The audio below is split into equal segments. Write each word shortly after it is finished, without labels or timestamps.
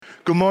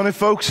Good morning,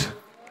 folks.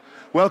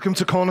 Welcome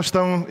to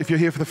Cornerstone. If you're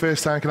here for the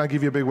first time, can I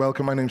give you a big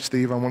welcome? My name's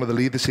Steve. I'm one of the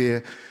leaders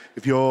here.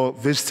 If you're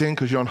visiting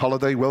because you're on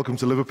holiday, welcome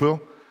to Liverpool,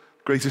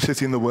 greatest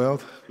city in the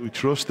world. We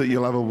trust that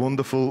you'll have a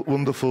wonderful,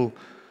 wonderful,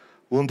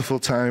 wonderful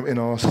time in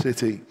our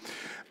city.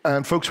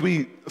 And folks,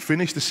 we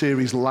finished the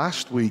series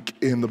last week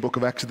in the book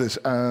of Exodus,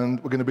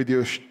 and we're going to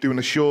be doing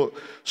a short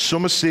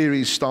summer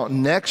series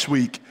starting next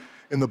week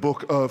in the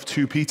book of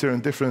 2 Peter,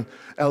 and different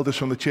elders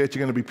from the church are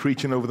going to be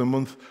preaching over the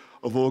month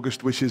of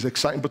August, which is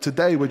exciting. But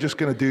today we're just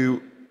going to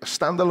do a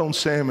standalone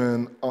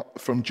sermon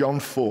from John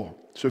 4.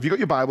 So if you've got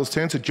your Bibles,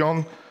 turn to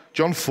John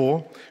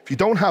 4. If you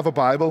don't have a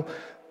Bible,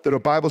 there are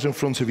Bibles in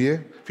front of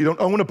you. If you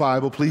don't own a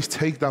Bible, please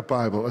take that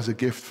Bible as a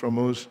gift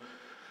from us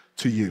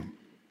to you.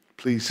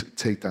 Please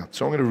take that.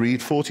 So I'm going to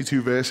read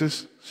 42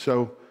 verses,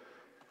 so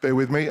bear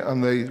with me,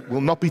 and they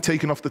will not be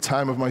taken off the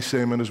time of my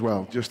sermon as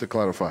well, just to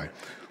clarify.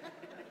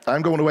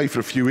 I'm going away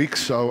for a few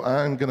weeks, so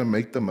I'm going to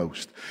make the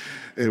most.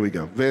 Here we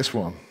go. Verse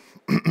 1.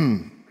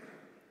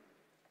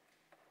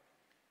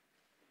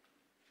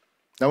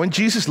 Now, when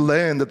Jesus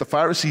learned that the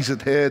Pharisees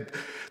had heard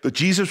that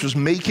Jesus was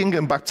making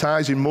and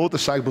baptizing more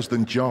disciples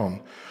than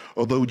John,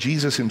 although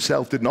Jesus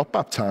himself did not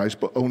baptize,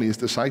 but only his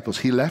disciples,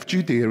 he left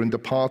Judea and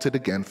departed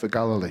again for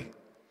Galilee.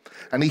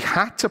 And he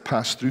had to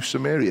pass through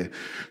Samaria.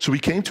 So he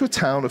came to a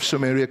town of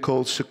Samaria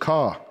called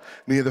Sychar,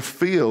 near the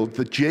field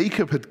that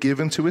Jacob had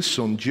given to his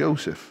son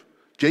Joseph.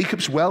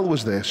 Jacob's well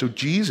was there, so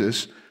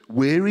Jesus,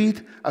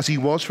 wearied as he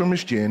was from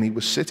his journey,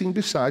 was sitting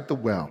beside the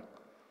well.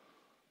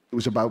 It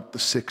was about the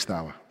 6th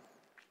hour.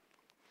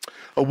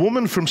 A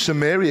woman from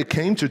Samaria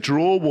came to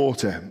draw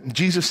water.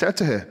 Jesus said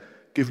to her,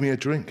 "Give me a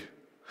drink."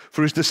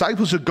 For his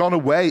disciples had gone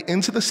away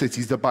into the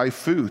cities to buy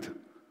food.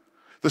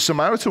 The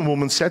Samaritan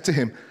woman said to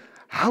him,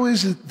 "How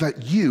is it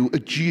that you, a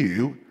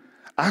Jew,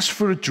 ask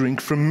for a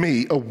drink from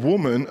me, a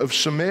woman of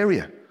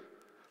Samaria?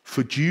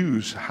 For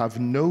Jews have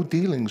no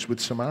dealings with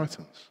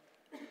Samaritans."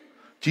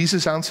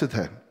 Jesus answered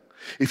her,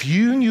 "If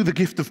you knew the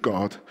gift of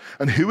God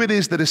and who it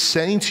is that is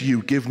saying to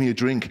you, 'Give me a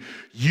drink,'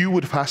 you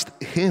would have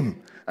asked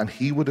him, and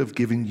he would have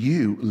given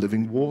you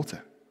living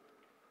water."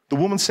 The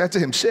woman said to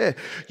him, "Sir,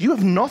 you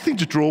have nothing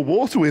to draw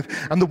water with,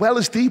 and the well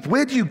is deep.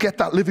 Where do you get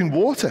that living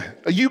water?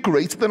 Are you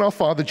greater than our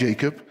father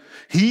Jacob?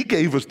 He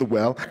gave us the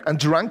well and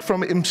drank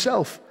from it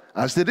himself,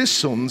 as did his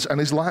sons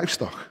and his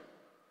livestock."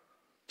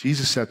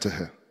 Jesus said to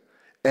her,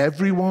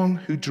 "Everyone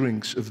who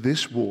drinks of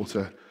this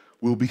water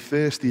will be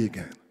thirsty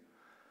again.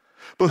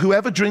 But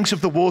whoever drinks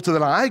of the water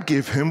that I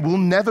give him will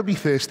never be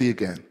thirsty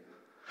again.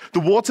 The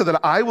water that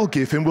I will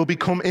give him will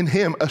become in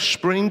him a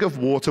spring of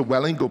water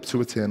welling up to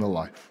eternal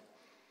life."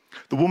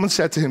 The woman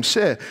said to him,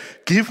 "Sir,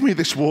 give me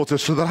this water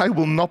so that I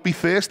will not be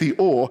thirsty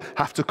or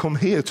have to come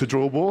here to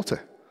draw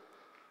water."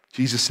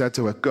 Jesus said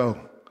to her,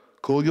 "Go,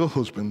 call your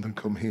husband and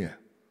come here."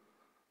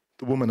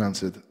 The woman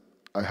answered,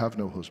 "I have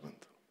no husband."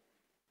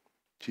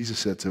 Jesus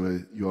said to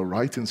her, "You are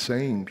right in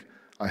saying,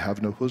 'I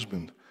have no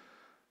husband,'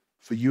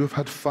 for you have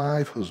had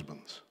 5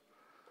 husbands,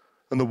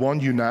 and the one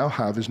you now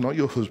have is not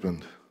your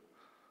husband.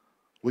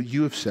 What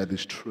you have said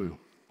is true."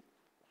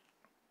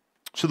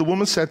 So the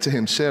woman said to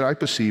him, "Sir, I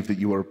perceive that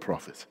you are a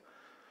prophet.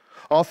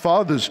 Our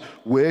fathers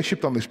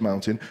worshipped on this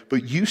mountain,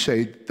 but you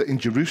say that in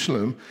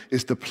Jerusalem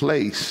is the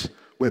place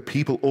where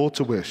people ought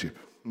to worship."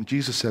 And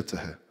Jesus said to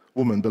her,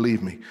 "Woman,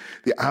 believe me,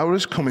 the hour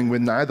is coming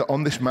when neither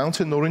on this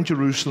mountain nor in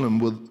Jerusalem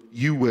will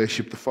you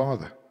worship the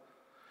Father.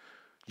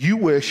 You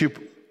worship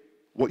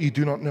what you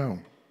do not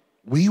know.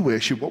 We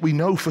worship what we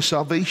know, for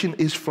salvation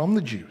is from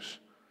the Jews.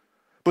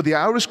 But the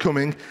hour is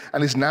coming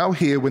and is now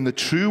here when the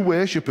true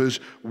worshippers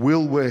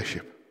will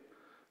worship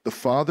the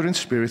Father in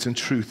spirit and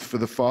truth, for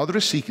the Father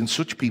is seeking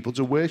such people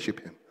to worship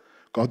him.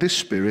 God is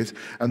spirit,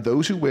 and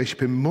those who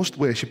worship him must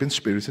worship in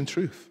spirit and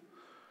truth."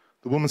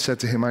 The woman said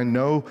to him, "I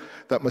know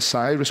that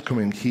Messiah is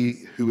coming,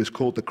 he who is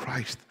called the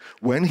Christ.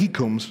 When he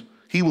comes,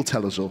 he will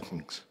tell us all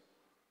things."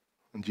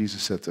 And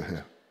Jesus said to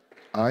her,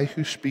 "I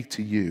who speak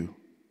to you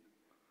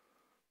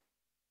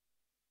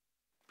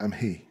am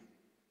he."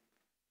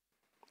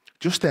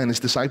 Just then his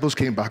disciples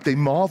came back. They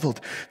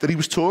marveled that he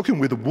was talking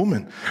with a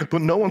woman,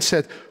 but no one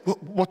said,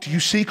 "What do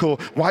you seek?" or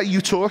 "Why are you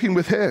talking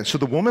with her?" So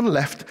the woman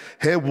left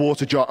her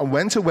water jar and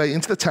went away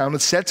into the town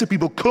and said to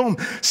people, "Come,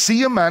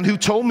 see a man who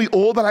told me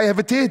all that I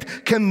ever did.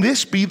 Can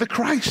this be the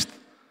Christ?"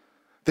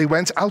 They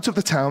went out of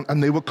the town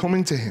and they were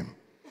coming to him.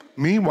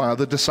 Meanwhile,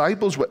 the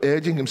disciples were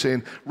urging him,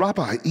 saying,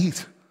 "Rabbi,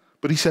 eat."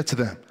 But he said to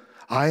them,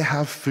 "I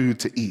have food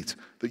to eat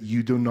that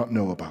you do not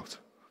know about."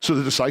 So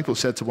the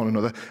disciples said to one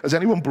another, "Has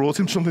anyone brought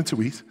him something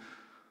to eat?"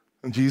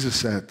 And Jesus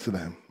said to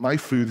them, "My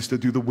food is to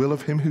do the will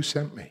of him who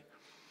sent me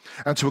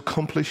and to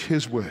accomplish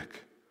his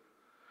work.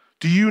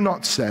 Do you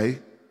not say,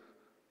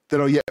 'There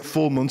are yet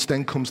 4 months,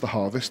 then comes the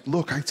harvest'?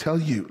 Look, I tell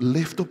you,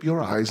 lift up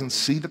your eyes and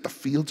see that the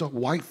fields are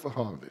white for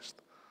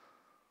harvest.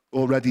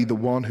 Already the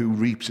one who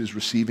reaps is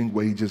receiving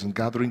wages and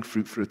gathering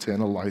fruit for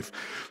eternal life,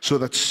 so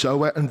that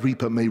sower and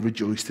reaper may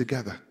rejoice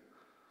together.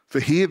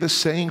 For here the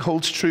saying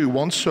holds true,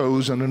 one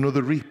sows and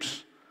another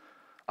reaps.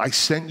 I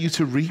sent you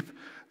to reap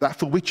that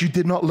for which you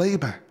did not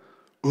labor.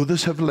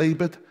 Others have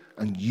labored,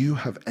 and you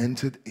have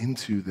entered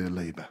into their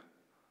labor."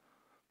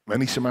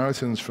 Many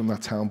Samaritans from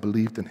that town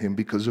believed in him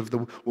because of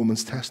the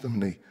woman's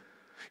testimony.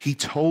 He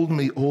told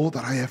me all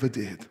that I ever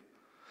did.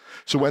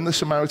 So when the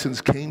Samaritans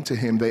came to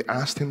him, they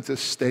asked him to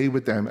stay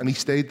with them, and he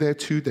stayed there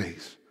 2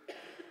 days.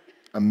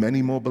 And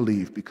many more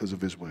believed because of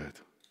his word.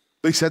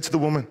 They said to the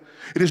woman,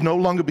 "It is no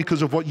longer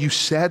because of what you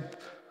said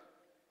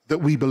that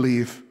we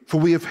believe, for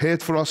we have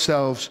heard for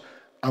ourselves,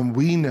 and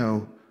we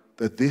know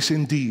that this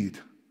indeed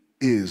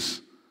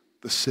is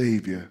the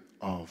Savior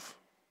of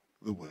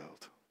the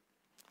world."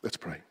 Let's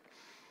pray.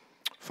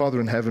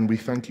 Father in heaven, we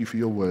thank you for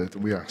your word,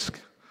 and we ask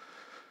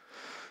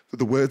that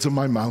the words of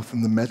my mouth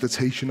and the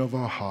meditation of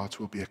our hearts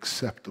will be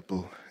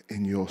acceptable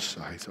in your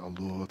sight, our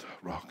Lord,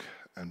 Rock,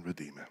 and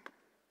Redeemer.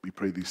 We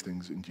pray these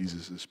things in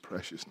Jesus'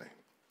 precious name.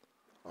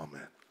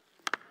 Amen.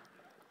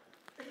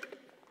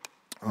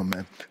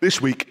 Amen. This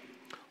week,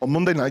 on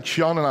Monday night,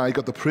 Sean and I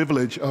got the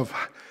privilege of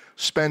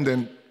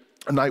spending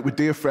a night with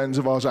dear friends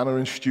of ours, Anna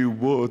and Stu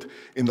Wood,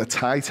 in the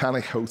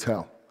Titanic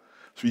Hotel.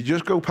 So you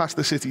just go past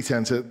the city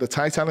centre. The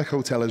Titanic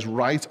Hotel is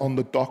right on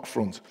the dock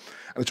front.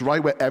 And it's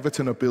right where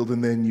Everton are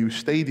building their new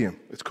stadium.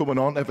 It's coming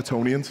on,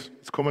 Evertonians.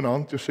 It's coming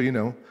on, just so you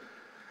know.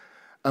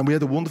 And we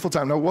had a wonderful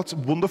time. Now, what's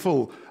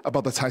wonderful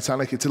about the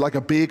Titanic, it's like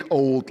a big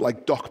old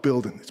dock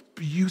building. It's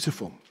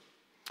beautiful.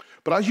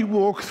 But as you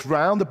walk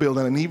around the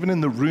building, and even in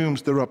the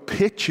rooms, there are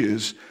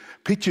pictures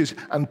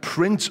and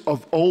prints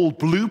of old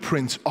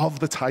blueprints of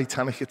the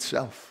Titanic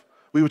itself.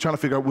 We were trying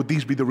to figure out, would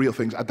these be the real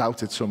things? I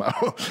doubt it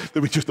somehow. They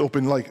were just up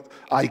in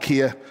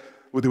IKEA.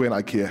 We're doing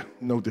IKEA.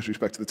 No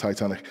disrespect to the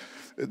Titanic.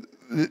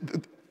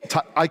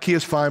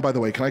 IKEA's fine, by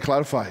the way. Can I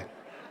clarify?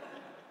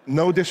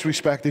 No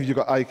disrespect if you've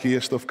got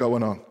IKEA stuff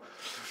going on.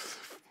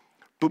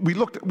 But we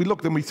looked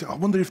and we said, I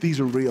wonder if these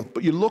are real.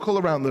 But you look all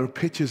around, there are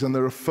pictures and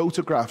there are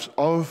photographs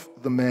of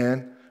the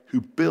man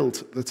who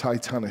built the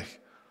Titanic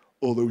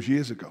all those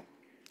years ago.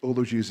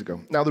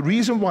 Now, the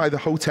reason why the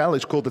hotel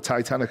is called the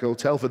Titanic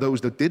Hotel, for those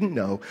that didn't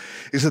know,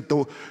 is that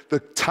the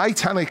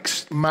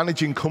Titanic's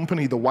managing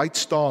company, the White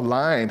Star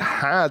Line,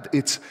 had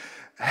its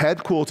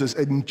headquarters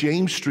in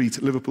James Street,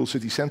 Liverpool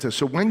city centre.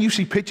 So when you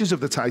see pictures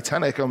of the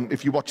Titanic,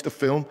 if you watch the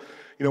film,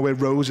 you know, where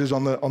Rose is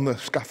on the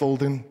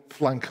scaffolding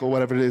flank or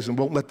whatever it is and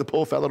won't let the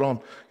poor fella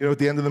on, you know, at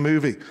the end of the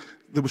movie,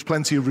 there was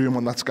plenty of room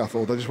on that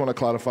scaffold. I just want to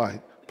clarify.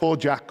 Poor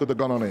Jack could have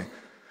gone on here.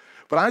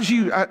 But as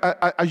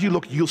you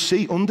look, you'll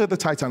see under the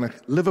Titanic,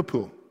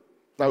 Liverpool.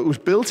 Now, it was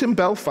built in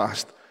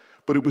Belfast,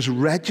 but it was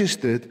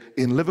registered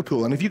in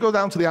Liverpool. And if you go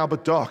down to the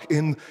Albert Dock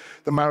in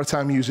the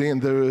Maritime Museum,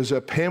 there is a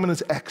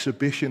permanent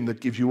exhibition that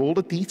gives you all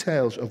the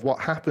details of what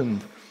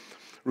happened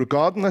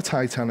regarding the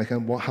Titanic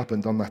and what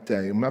happened on that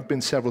day. And I've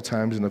been several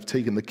times and I've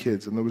taken the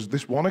kids. And there was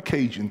this one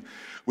occasion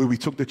where we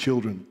took the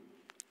children.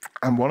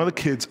 And one of the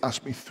kids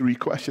asked me 3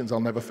 questions. I'll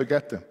never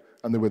forget them.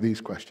 And they were these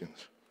questions.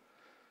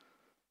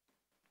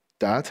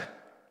 Dad,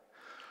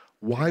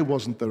 why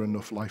wasn't there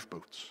enough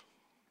lifeboats?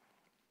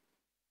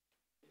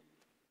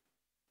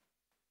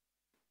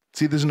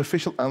 See, there's an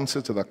official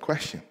answer to that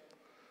question.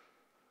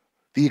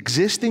 The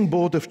existing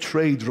Board of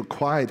Trade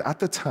required at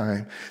the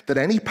time that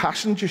any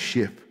passenger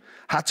ship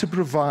had to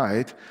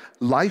provide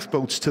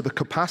lifeboats to the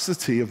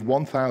capacity of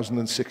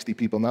 1,060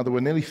 people. Now, there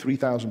were nearly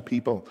 3,000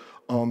 people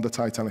on the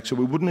Titanic, so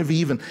it wouldn't have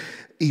even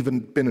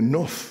been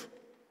enough.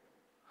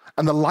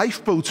 And the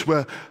lifeboats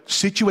were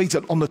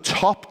situated on the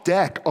top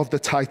deck of the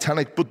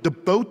Titanic, but the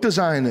boat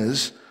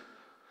designers,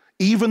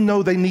 even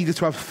though they needed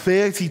to have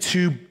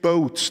 32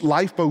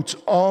 lifeboats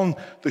on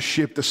the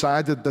ship,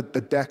 decided that the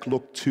deck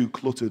looked too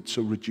cluttered,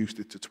 so reduced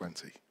it to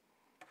 20.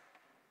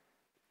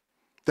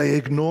 They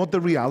ignored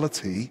the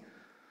reality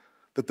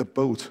that the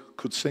boat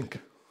could sink.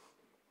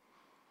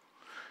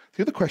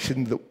 The other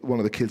question that one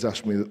of the kids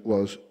asked me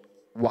was,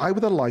 why were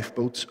the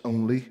lifeboats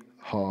only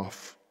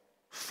half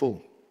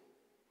full?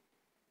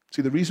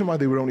 See, the reason why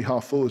they were only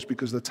half full is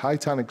because the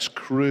Titanic's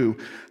crew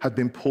had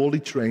been poorly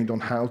trained on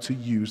how to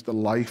use the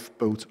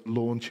lifeboat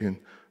launching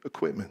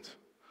equipment.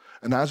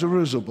 And as a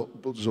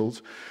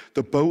result,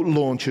 the boat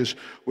launches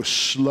were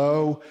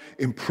slow,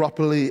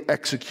 improperly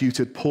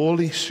executed,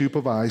 poorly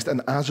supervised,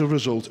 and as a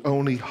result,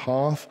 only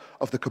half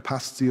of the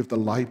capacity of the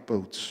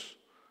lifeboats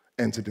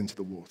entered into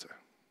the water.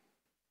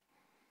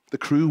 The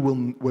crew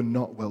were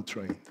not well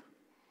trained.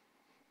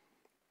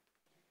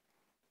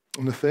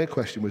 And the third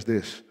question was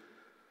this: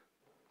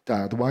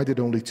 Dad, why did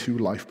only 2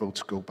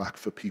 lifeboats go back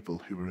for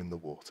people who were in the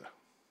water?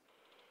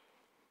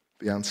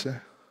 The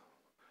answer?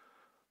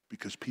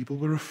 Because people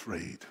were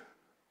afraid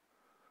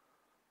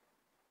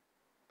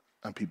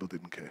and people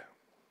didn't care.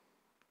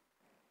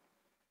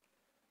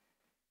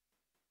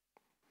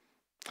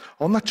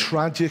 On that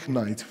tragic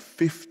night,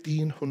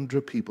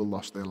 1,500 people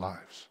lost their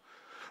lives.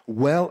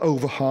 Well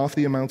over half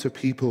the amount of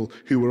people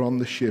who were on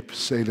the ship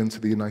sailing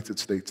to the United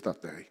States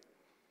that day.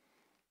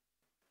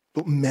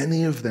 But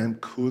many of them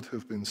could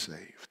have been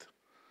saved.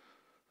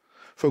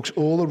 Folks,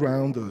 all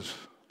around us,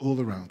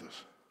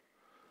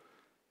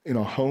 in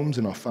our homes,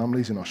 in our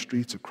families, in our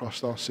streets,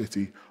 across our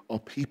city, are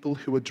people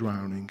who are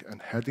drowning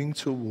and heading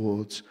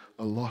towards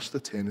a lost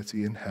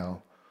eternity in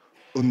hell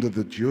under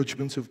the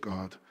judgment of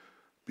God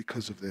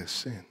because of their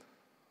sin.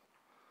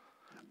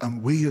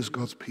 And we as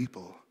God's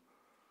people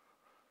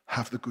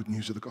have the good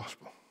news of the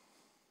gospel.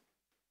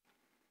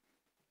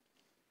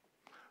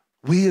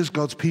 We as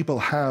God's people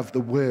have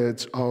the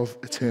words of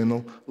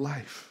eternal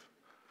life.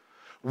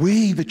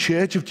 We, the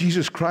Church of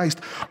Jesus Christ,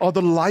 are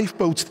the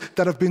lifeboats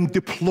that have been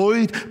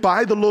deployed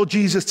by the Lord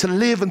Jesus to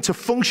live and to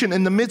function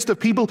in the midst of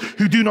people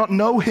who do not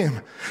know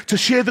him, to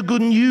share the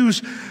good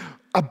news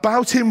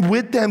about him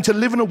with them, to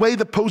live in a way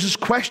that poses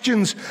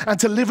questions and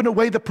to live in a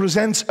way that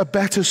presents a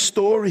better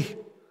story.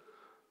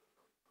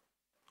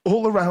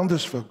 All around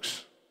us,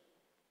 folks.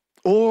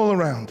 All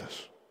around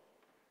us.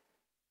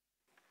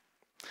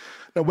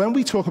 Now, when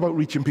we talk about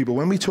reaching people,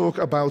 when we talk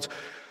about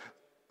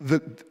the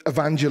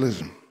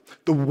evangelism,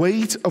 the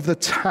weight of the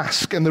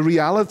task and the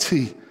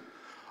reality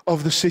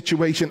of the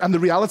situation and the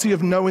reality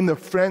of knowing that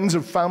friends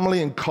and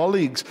family and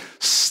colleagues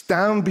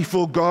stand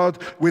before God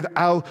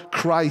without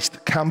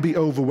Christ can be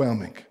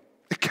overwhelming.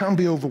 It can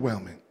be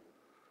overwhelming.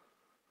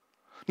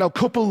 Now,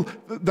 couple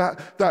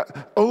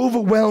that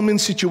overwhelming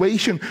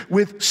situation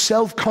with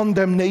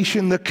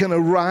self-condemnation that can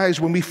arise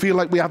when we feel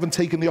like we haven't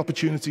taken the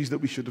opportunities that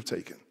we should have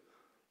taken.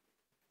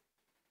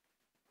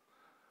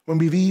 When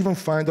we even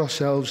find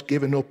ourselves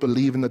giving up,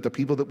 believing that the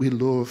people that we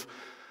love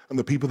and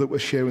the people that we're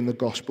sharing the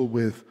gospel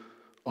with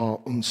are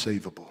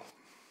unsavable.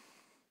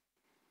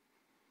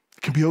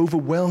 It can be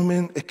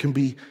overwhelming. It can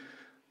be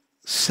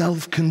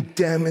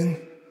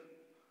self-condemning.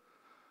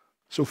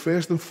 So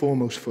first and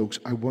foremost, folks,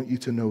 I want you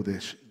to know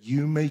this.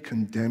 You may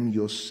condemn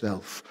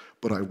yourself,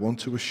 but I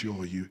want to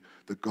assure you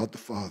that God the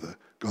Father,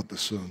 God the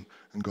Son,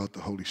 and God the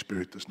Holy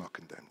Spirit does not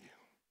condemn you.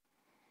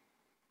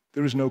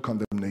 There is no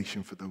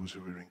condemnation for those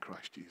who are in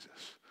Christ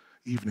Jesus,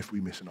 even if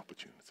we miss an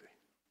opportunity.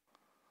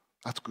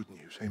 That's good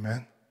news,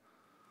 amen?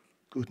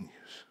 Good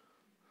news.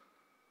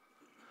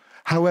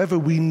 However,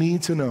 we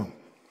need to know,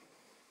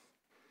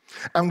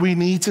 and we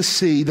need to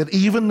see that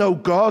even though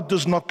God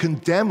does not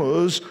condemn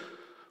us,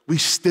 we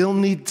still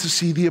need to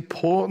see the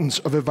importance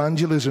of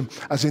evangelism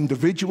as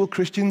individual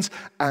Christians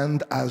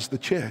and as the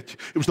church.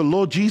 It was the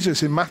Lord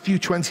Jesus in Matthew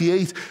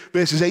 28,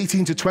 verses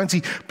 18 to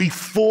 20,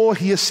 before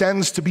he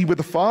ascends to be with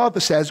the Father,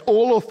 says,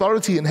 all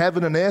authority in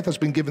heaven and earth has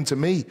been given to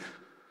me.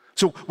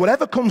 So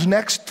whatever comes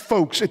next,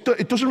 folks, it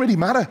doesn't really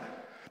matter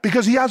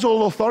because he has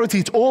all authority.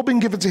 It's all been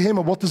given to him.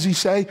 And what does he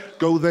say?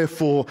 Go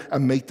therefore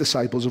and make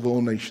disciples of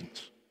all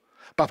nations,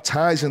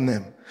 baptizing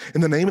them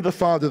in the name of the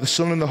Father, the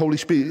Son, and the Holy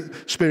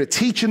Spirit,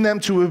 teaching them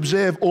to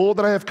observe all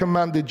that I have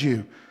commanded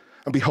you.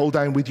 And behold,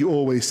 I am with you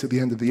always to the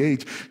end of the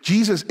age.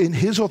 Jesus, in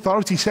his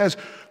authority, says,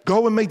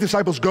 go and make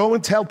disciples. Go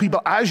and tell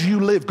people as you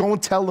live. Go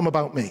and tell them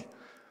about me.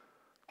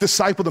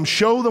 Disciple them.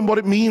 Show them what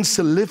it means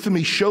to live for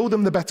me. Show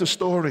them the better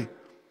story.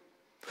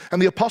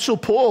 And the Apostle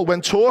Paul,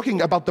 when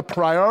talking about the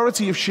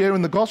priority of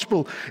sharing the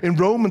gospel in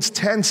Romans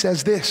 10,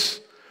 says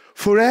this,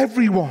 for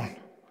everyone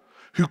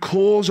who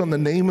calls on the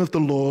name of the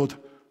Lord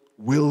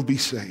will be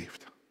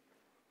saved.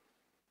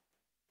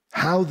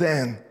 How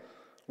then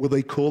will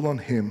they call on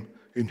him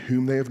in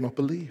whom they have not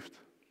believed?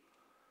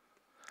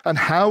 And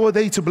how are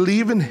they to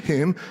believe in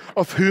him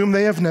of whom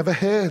they have never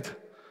heard?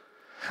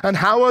 And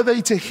how are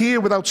they to hear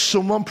without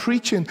someone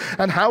preaching?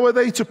 And how are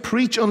they to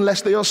preach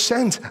unless they are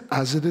sent?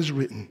 As it is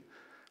written,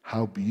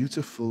 how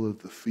beautiful are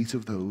the feet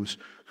of those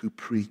who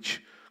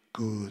preach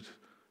good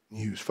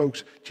news.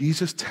 Folks,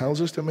 Jesus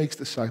tells us to make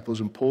disciples,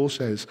 and Paul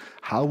says,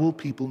 how will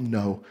people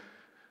know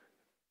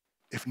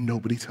if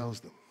nobody tells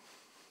them?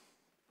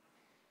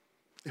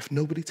 If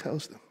nobody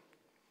tells them.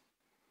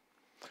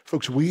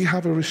 Folks, we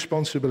have a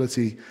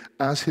responsibility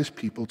as his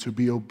people to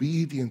be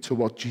obedient to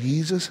what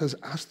Jesus has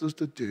asked us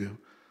to do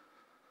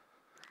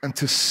and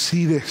to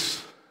see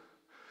this,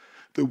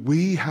 that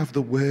we have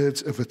the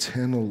words of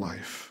eternal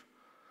life.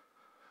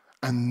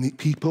 And the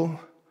people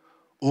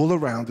all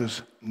around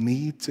us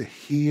need to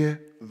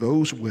hear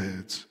those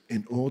words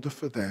in order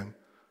for them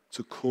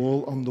to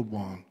call on the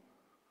one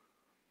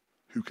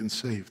who can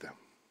save them.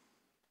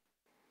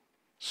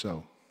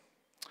 So,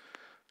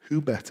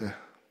 who better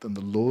than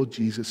the Lord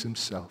Jesus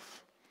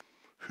himself?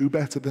 Who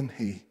better than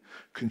he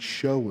can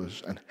show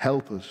us and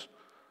help us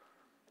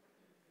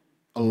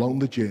along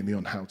the journey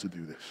on how to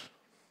do this?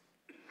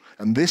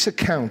 And this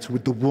account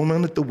with the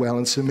woman at the well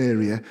in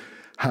Samaria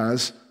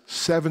has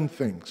 7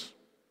 things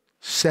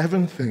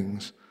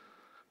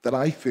that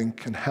I think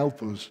can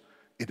help us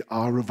in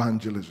our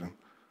evangelism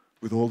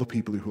with all the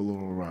people who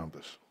are all around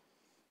us.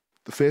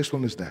 The first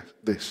one is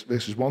this,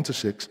 verses 1 to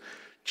 6.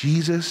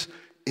 Jesus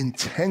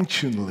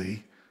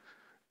intentionally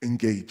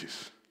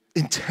engages.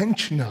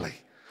 Intentionally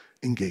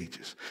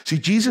engages. See,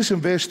 Jesus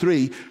in verse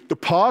 3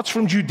 departs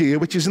from Judea,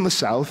 which is in the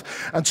south,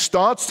 and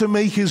starts to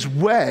make his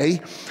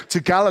way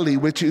to Galilee,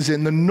 which is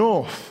in the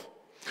north.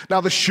 Now,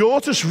 the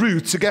shortest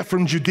route to get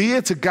from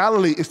Judea to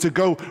Galilee is to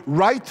go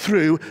right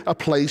through a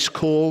place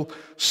called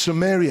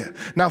Samaria.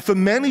 Now, for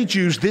many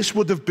Jews, this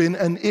would have been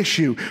an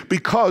issue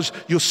because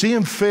you'll see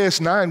in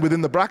verse 9,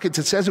 within the brackets,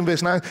 it says in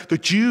verse 9, the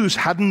Jews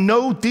had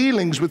no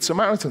dealings with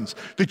Samaritans.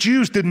 The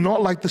Jews did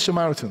not like the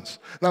Samaritans.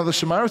 Now, the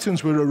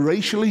Samaritans were a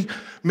racially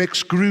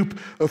mixed group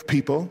of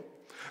people.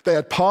 They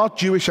had part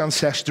Jewish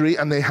ancestry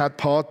and they had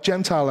part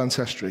Gentile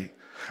ancestry.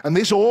 And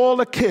this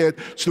all occurred,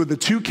 so the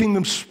two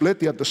kingdoms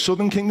split. You had the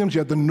southern kingdoms, you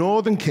had the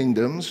northern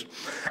kingdoms.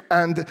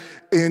 And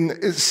in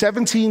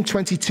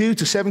 1722 to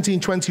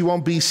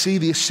 1721 BC,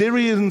 the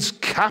Assyrians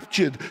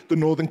captured the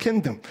northern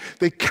kingdom.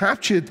 They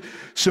captured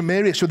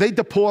Samaria. So they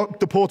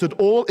deported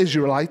all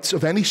Israelites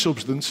of any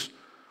substance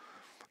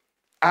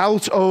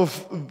out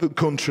of the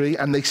country,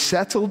 and they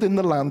settled in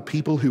the land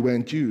people who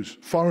weren't Jews,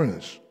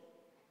 foreigners.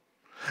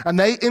 And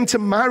they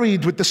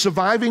intermarried with the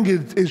surviving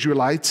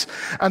Israelites.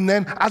 And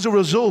then as a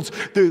result,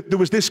 there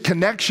was this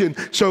connection.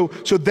 So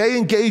they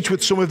engaged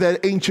with some of their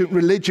ancient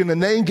religion,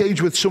 and they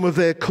engaged with some of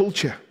their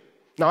culture.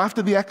 Now,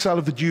 after the exile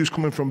of the Jews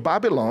coming from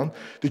Babylon,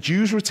 the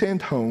Jews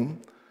returned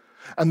home.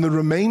 And the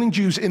remaining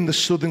Jews in the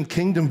southern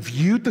kingdom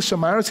viewed the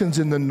Samaritans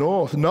in the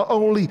north not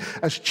only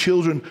as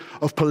children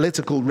of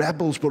political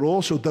rebels, but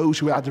also those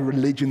who had a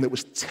religion that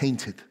was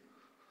tainted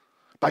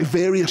by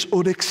various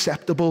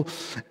unacceptable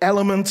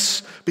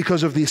elements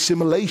because of the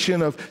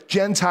assimilation of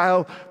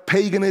Gentile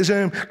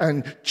paganism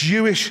and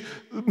Jewish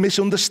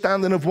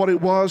misunderstanding of what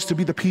it was to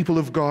be the people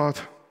of God.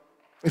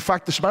 In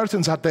fact, the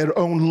Samaritans had their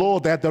own law.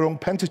 They had their own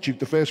Pentateuch,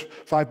 the first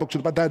 5 books of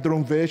the Bible. They had their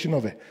own version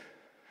of it.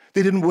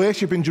 They didn't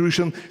worship in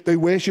Jerusalem. They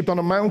worshipped on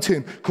a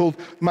mountain called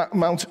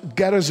Mount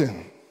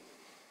Gerizim.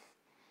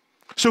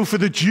 So for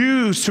the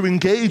Jews to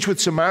engage with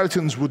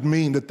Samaritans would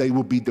mean that they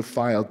would be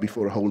defiled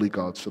before a holy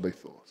God, so they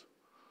thought.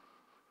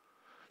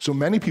 So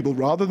many people,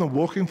 rather than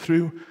walking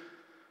through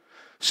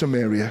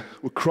Samaria,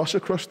 would cross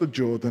across the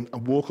Jordan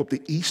and walk up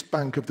the east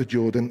bank of the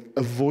Jordan,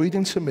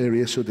 avoiding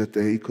Samaria so that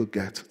they could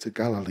get to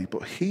Galilee.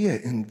 But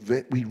here,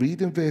 we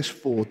read in verse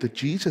 4 that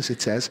Jesus,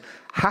 it says,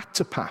 had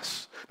to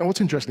pass. Now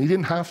what's interesting, he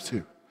didn't have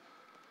to,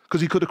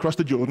 because he could have crossed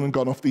the Jordan and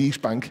gone off the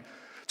east bank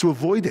to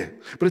avoid it.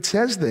 But it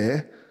says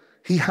there,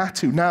 he had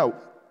to. Now,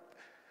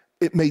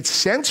 it made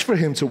sense for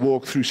him to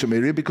walk through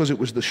Samaria because it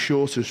was the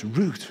shortest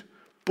route.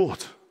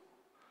 But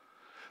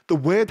the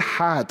word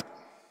had,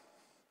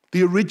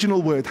 the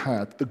original word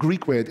had, the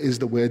Greek word is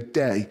the word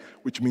dei,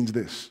 which means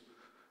this: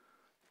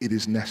 it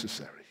is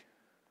necessary.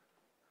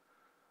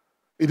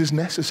 It is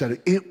necessary.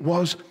 It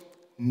was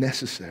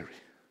necessary.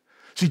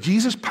 See,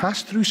 Jesus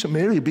passed through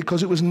Samaria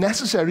because it was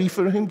necessary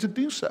for him to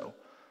do so.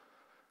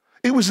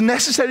 It was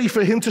necessary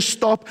for him to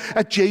stop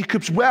at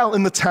Jacob's well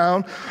in the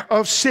town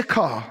of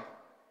Sychar.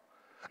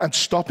 And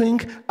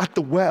stopping at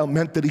the well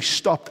meant that he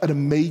stopped at a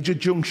major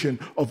junction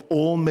of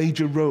all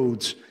major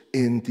roads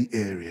in the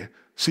area.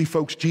 See,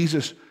 folks,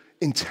 Jesus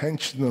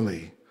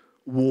intentionally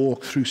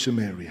walked through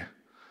Samaria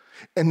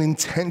and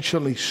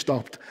intentionally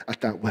stopped at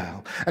that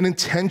well and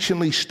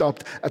intentionally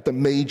stopped at the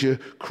major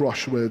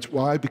crossroads.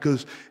 Why?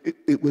 Because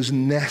it was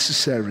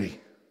necessary.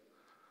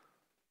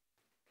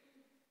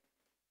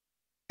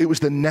 It was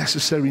the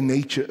necessary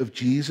nature of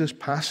Jesus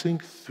passing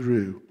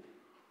through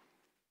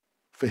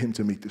for him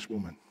to meet this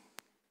woman,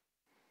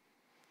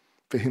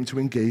 for him to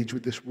engage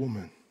with this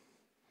woman.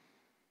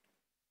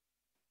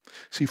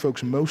 See,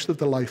 folks, most of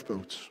the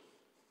lifeboats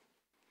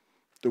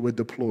that were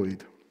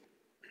deployed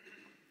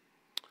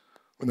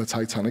when the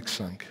Titanic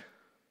sank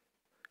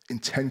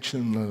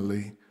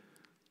intentionally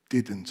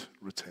didn't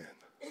return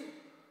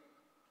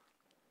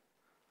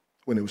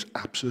when it was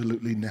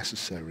absolutely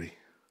necessary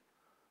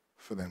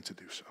for them to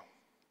do so.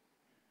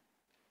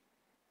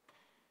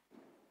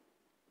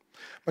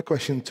 My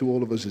question to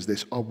all of us is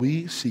this: are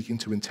we seeking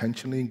to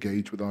intentionally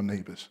engage with our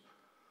neighbors,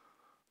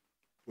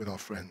 with our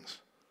friends,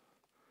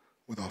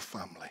 with our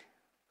family,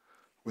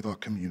 with our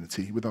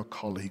community, with our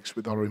colleagues,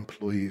 with our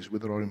employees,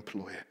 with our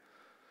employer?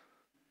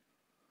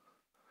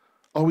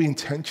 Are we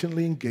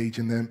intentionally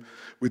engaging them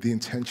with the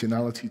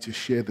intentionality to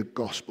share the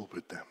gospel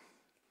with them?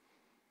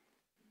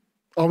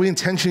 Are we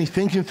intentionally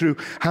thinking through,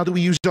 how do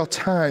we use our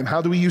time?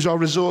 How do we use our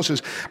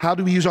resources? How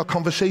do we use our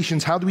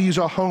conversations? How do we use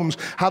our homes?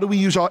 How do we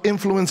use our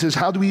influences?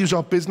 How do we use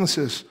our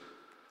businesses?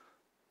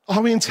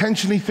 Are we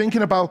intentionally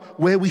thinking about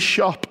where we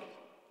shop,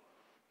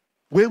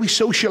 where we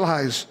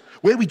socialize,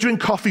 where we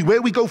drink coffee,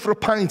 where we go for a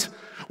pint,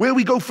 where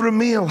we go for a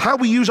meal, how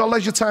we use our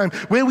leisure time,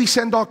 where we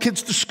send our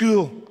kids to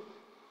school?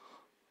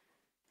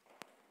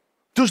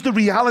 Does the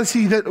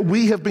reality that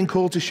we have been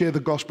called to share the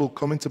gospel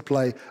come into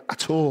play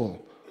at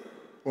all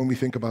when we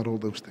think about all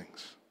those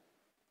things?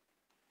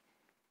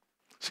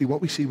 See, what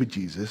we see with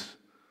Jesus,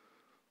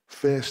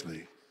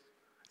 firstly,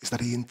 is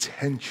that he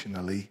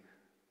intentionally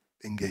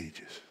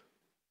engages.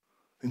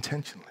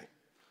 Intentionally.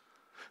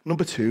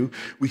 Number two,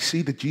 we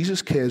see that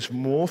Jesus cares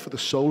more for the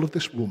soul of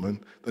this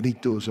woman than he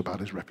does about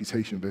his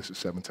reputation, verses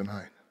 7 to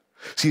 9.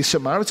 See, a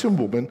Samaritan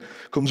woman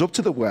comes up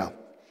to the well,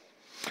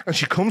 and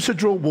she comes to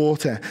draw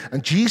water,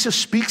 and Jesus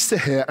speaks to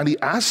her, and he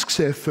asks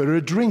her for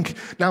a drink.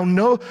 Now,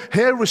 no,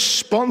 her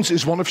response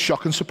is one of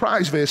shock and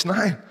surprise, verse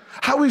 9.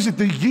 How is it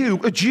that you,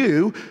 a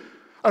Jew,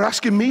 are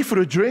asking me for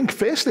a drink?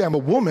 Firstly, I'm a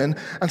woman,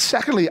 and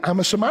secondly,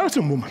 I'm a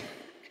Samaritan woman.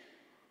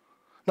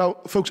 Now,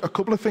 folks, a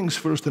couple of things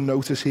for us to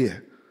notice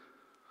here.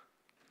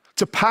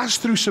 To pass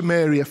through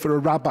Samaria for a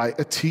rabbi,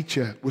 a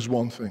teacher, was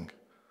one thing,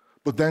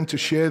 but then to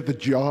share the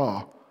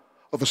jar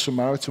of a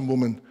Samaritan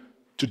woman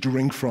to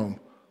drink from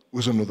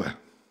was another.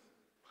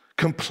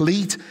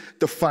 complete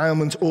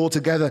defilement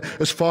altogether,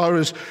 as far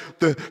as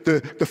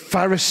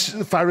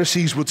the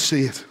Pharisees would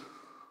see it.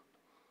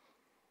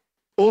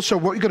 Also,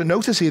 what you've got to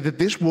notice here, that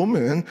this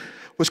woman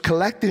was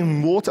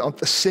collecting water at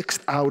the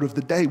 6th hour of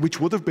the day, which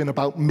would have been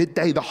about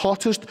midday, the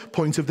hottest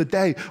point of the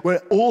day, where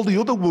all the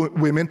other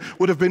women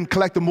would have been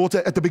collecting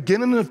water at the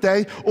beginning of the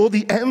day or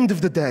the end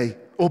of the day,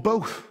 or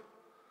both.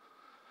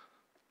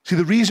 See,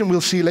 the reason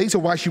we'll see later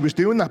why she was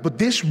doing that, but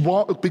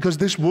because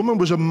this woman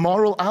was a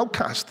moral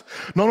outcast.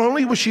 Not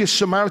only was she a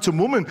Samaritan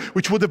woman,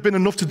 which would have been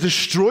enough to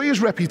destroy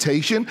his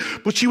reputation,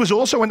 but she was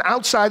also an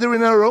outsider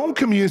in her own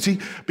community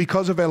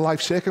because of her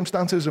life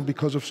circumstances and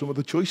because of some of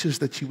the choices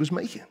that she was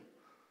making.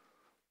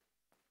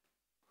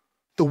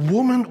 The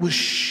woman was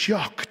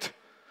shocked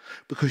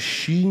because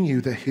she knew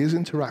that his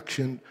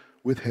interaction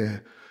with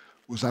her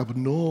was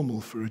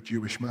abnormal for a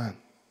Jewish man.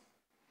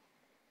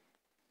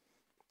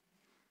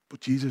 But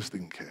Jesus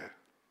didn't care.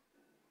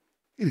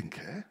 He didn't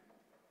care.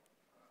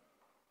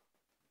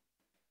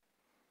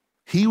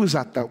 He was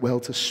at that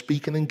well to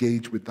speak and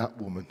engage with that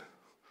woman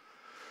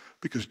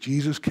because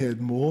Jesus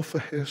cared more for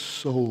her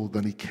soul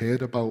than he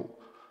cared about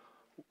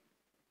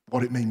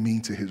what it may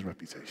mean to his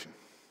reputation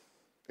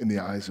in the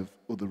eyes of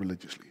other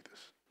religious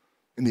leaders,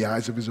 in the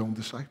eyes of his own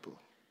disciple.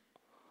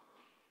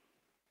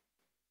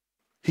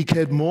 He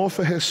cared more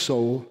for her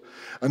soul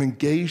and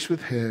engaged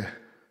with her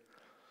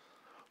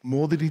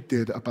more than he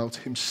did about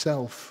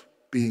himself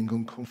being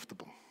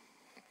uncomfortable.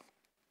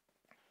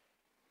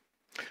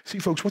 See,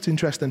 folks, what's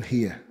interesting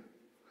here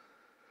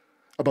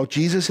about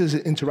Jesus'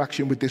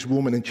 interaction with this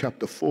woman in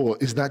chapter 4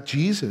 is that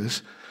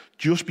Jesus,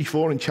 just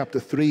before in chapter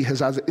 3,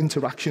 has had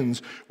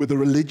interactions with a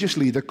religious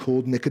leader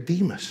called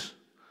Nicodemus.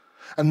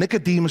 And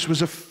Nicodemus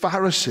was a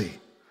Pharisee.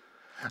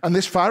 And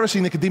this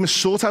Pharisee, Nicodemus,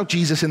 sought out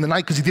Jesus in the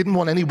night because he didn't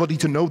want anybody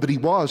to know that he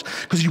was,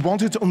 because he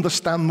wanted to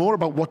understand more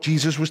about what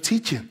Jesus was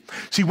teaching.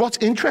 See, what's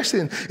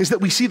interesting is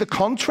that we see the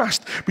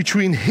contrast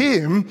between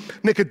him,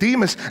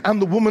 Nicodemus,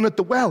 and the woman at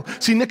the well.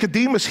 See,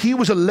 Nicodemus, he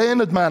was a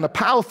learned man, a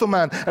powerful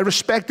man, a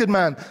respected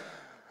man.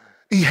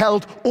 He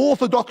held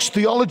orthodox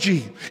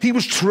theology. He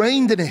was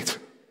trained in it,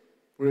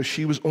 whereas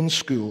she was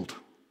unschooled,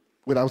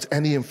 without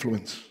any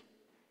influence.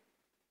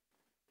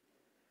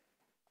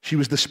 She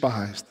was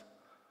despised.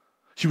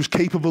 She was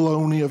capable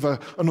only of an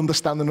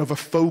understanding of a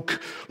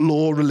folk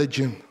law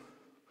religion.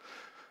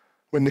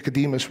 When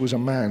Nicodemus was a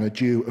man, a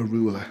Jew, a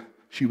ruler,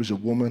 she was a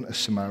woman, a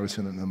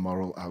Samaritan, and a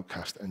moral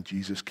outcast, and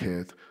Jesus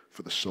cared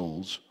for the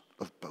souls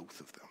of both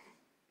of them.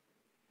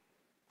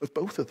 Of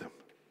both of them.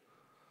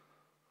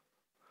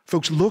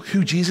 Folks, look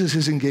who Jesus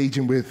is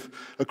engaging with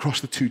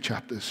across the 2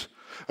 chapters.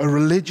 A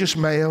religious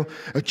male,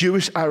 a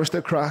Jewish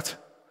aristocrat,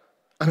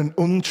 and an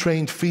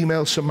untrained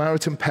female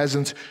Samaritan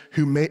peasant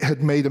who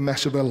had made a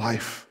mess of her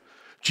life.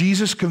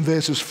 Jesus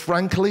converses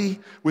frankly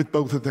with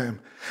both of them,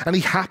 and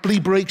he happily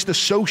breaks the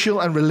social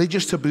and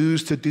religious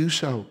taboos to do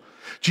so.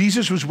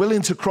 Jesus was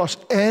willing to cross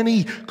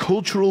any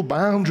cultural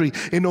boundary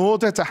in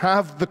order to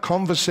have the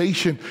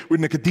conversation with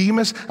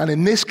Nicodemus, and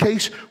in this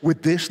case,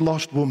 with this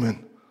lost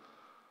woman.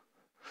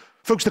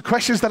 Folks, the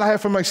questions that I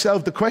have for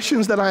myself, the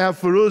questions that I have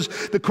for us,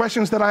 the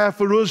questions that I have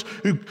for us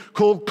who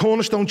call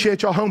Cornerstone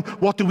Church our home,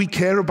 what do we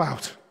care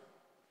about?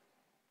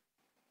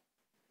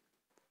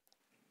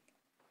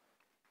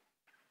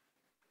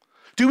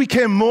 Do we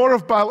care more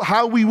about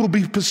how we will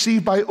be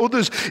perceived by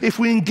others if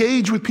we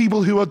engage with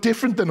people who are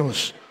different than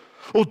us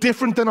or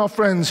different than our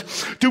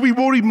friends? Do we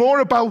worry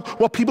more about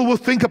what people will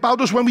think about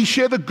us when we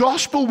share the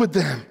gospel with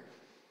them?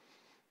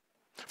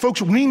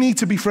 Folks, we need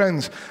to be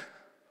friends.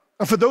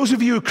 And for those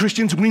of you who are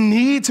Christians, we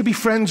need to be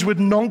friends with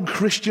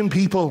non-Christian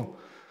people.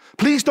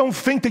 Please don't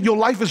think that your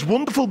life is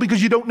wonderful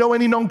because you don't know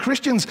any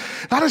non-Christians.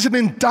 That is an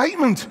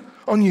indictment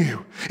on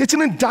you. It's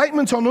an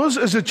indictment on us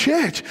as a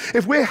church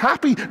if we're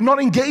happy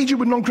not engaging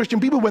with non-Christian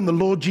people when the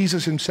Lord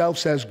Jesus himself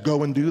says,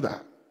 go and do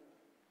that.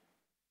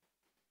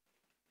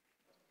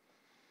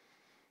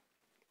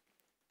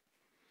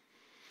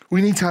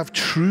 We need to have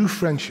true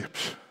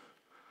friendships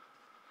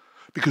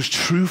because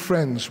true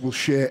friends will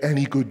share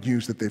any good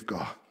news that they've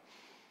got.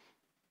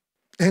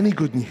 Any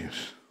good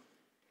news.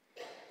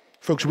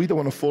 Folks, we don't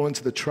want to fall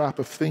into the trap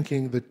of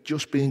thinking that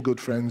just being good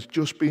friends,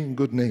 just being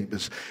good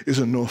neighbors is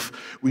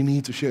enough. We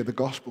need to share the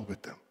gospel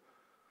with them.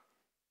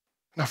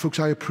 Now, folks,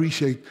 I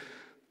appreciate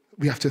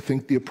we have to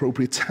think the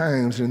appropriate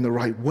times and in the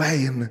right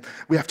way, and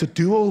we have to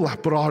do all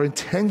that, but our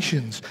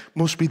intentions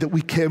must be that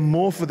we care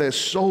more for their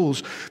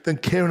souls than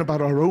caring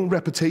about our own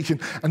reputation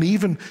and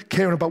even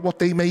caring about what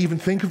they may even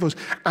think of us.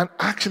 And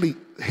actually,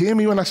 hear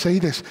me when I say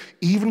this,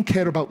 even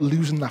care about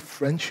losing that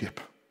friendship.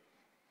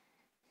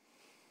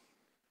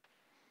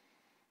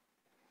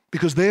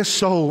 Because their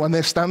soul and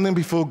their standing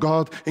before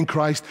God in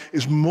Christ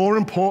is more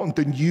important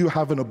than you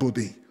having a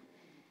buddy.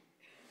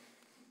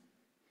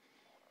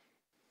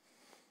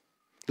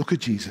 Look at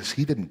Jesus.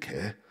 He didn't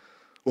care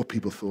what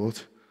people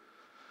thought.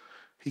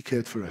 He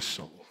cared for his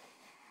soul.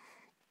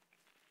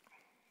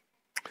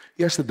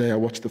 Yesterday, I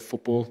watched the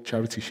football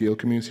Charity Shield,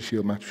 Community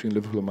Shield match between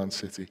Liverpool and Man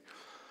City.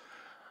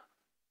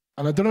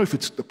 And I don't know if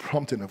it's the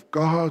prompting of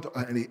God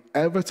or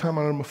every time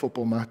I'm at a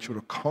football match or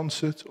a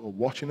concert or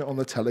watching it on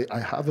the telly, I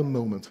have a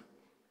moment.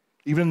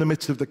 Even in the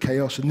midst of the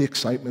chaos and the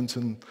excitement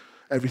and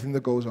everything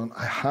that goes on,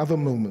 I have a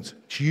moment.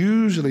 It's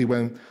usually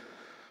when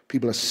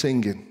people are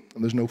singing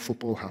and there's no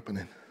football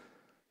happening.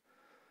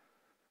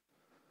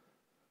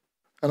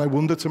 And I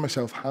wonder to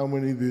myself, how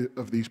many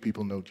of these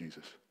people know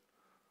Jesus?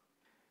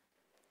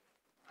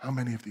 How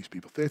many of these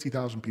people?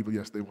 30,000 people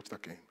yesterday watched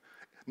that game.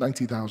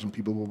 90,000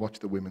 people will watch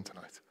the women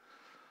tonight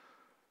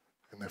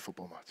in their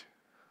football match.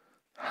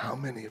 How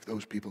many of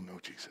those people know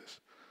Jesus?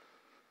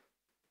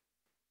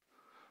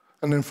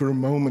 And then for a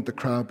moment, the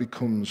crowd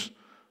becomes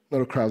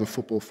not a crowd of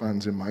football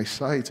fans in my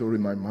sight or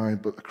in my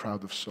mind, but a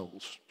crowd of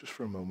souls, just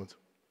for a moment.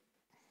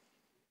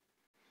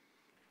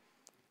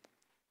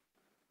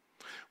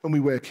 When we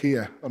work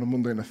here on a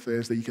Monday and a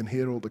Thursday, you can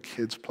hear all the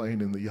kids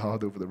playing in the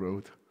yard over the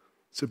road.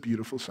 It's a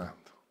beautiful sound.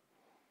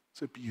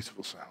 It's a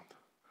beautiful sound.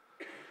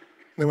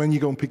 And then when you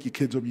go and pick your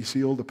kids up, you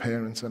see all the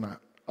parents, and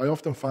I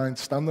often find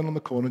standing on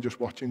the corner just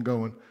watching,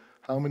 going,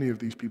 how many of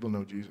these people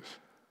know Jesus?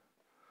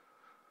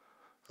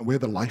 And we're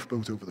the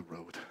lifeboat over the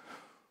road.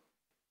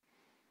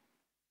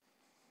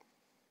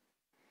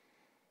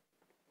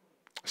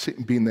 I sit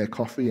and bean their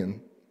coffee,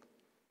 and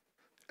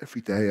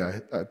every day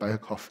I buy a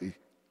coffee.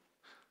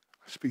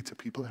 I speak to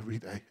people every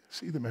day. I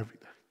see them every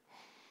day.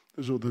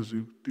 There's others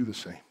who do the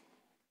same.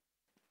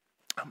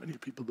 How many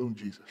people know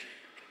Jesus?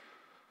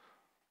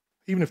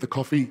 Even if the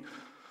coffee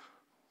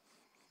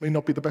may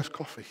not be the best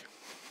coffee.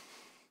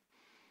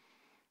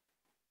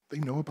 They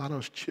know about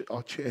our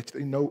church.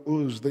 They know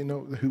us. They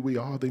know who we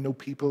are. They know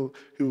people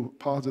who are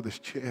part of this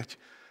church.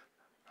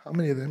 How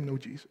many of them know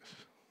Jesus?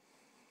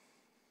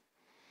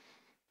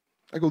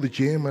 I go to the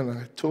gym and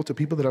I talk to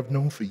people that I've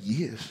known for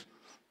years.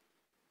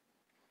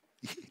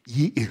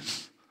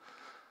 Years.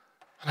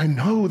 And I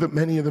know that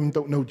many of them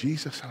don't know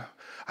Jesus. And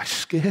I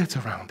skirt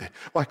around it.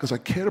 Why? Because I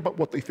care about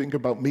what they think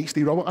about me,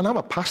 Steve Robert. And I'm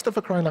a pastor,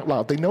 for crying out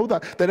loud. They know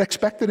that. They're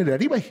expecting it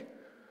anyway.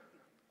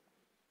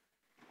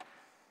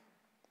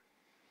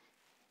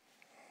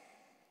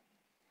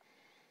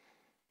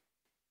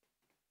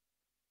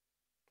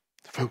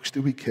 Folks,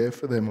 do we care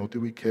for them, or do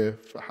we care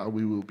for how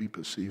we will be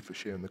perceived for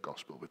sharing the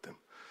gospel with them?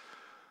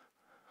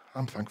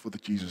 I'm thankful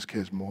that Jesus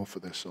cares more for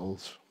their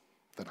souls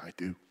than I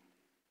do,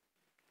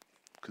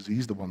 because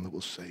he's the one that will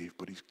save,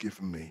 but he's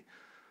given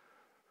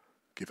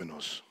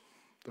us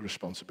the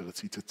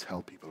responsibility to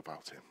tell people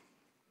about him.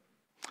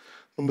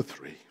 Number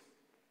 3,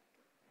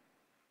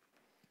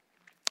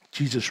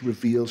 Jesus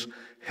reveals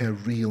her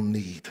real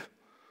need,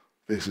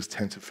 verses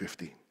 10 to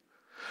 15.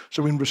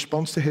 So in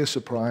response to her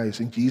surprise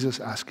in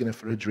Jesus asking her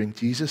for a drink,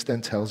 Jesus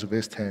then tells her,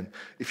 verse 10,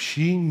 if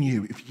you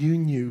knew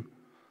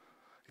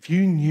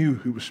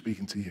who was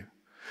speaking to you,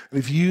 and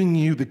if you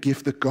knew the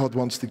gift that God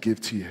wants to give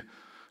to you,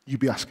 you'd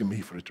be asking me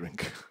for a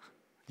drink.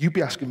 You'd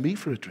be asking me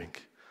for a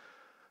drink.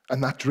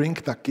 And that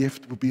drink, that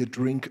gift, would be a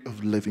drink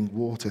of living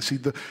water. See,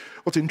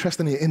 what's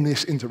interesting in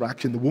this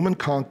interaction, the woman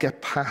can't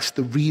get past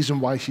the reason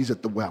why she's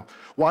at the well.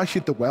 Why is she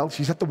at the well?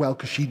 She's at the well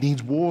because she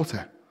needs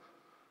water.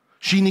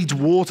 She needs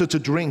water to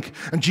drink.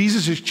 And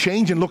Jesus is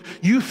changing. Look,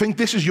 you think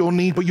this is your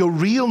need, but your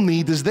real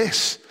need is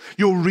this.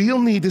 Your real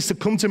need is to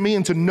come to me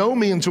and to know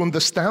me and to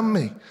understand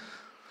me.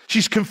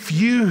 She's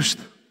confused.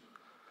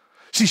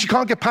 See, she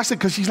can't get past it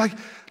because she's like,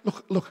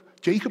 look,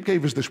 Jacob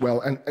gave us this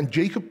well, and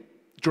Jacob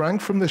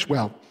drank from this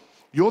well.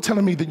 You're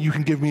telling me that you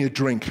can give me a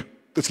drink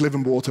that's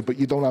living water, but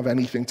you don't have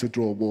anything to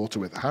draw water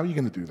with. How are you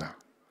going to do that?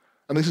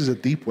 And this is a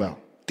deep well,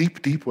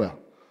 deep well.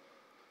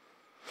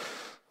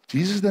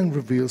 Jesus then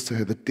reveals to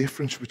her the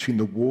difference between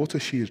the water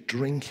she is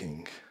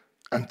drinking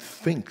and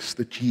thinks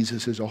that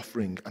Jesus is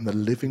offering and the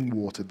living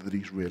water that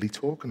he's really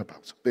talking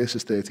about.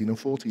 Verses 13 and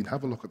 14,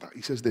 have a look at that.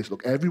 He says this,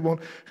 look, everyone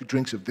who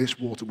drinks of this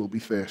water will be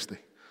thirsty.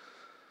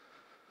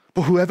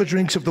 But whoever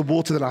drinks of the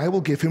water that I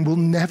will give him will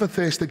never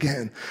thirst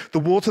again. The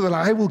water that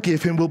I will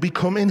give him will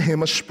become in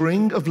him a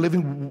spring of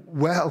living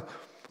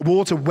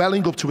water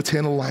welling up to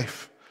eternal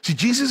life. See,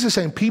 Jesus is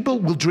saying people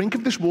will drink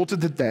of this water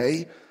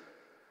today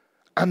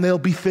and they'll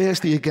be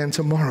thirsty again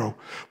tomorrow.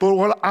 But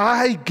what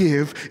I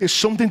give is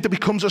something that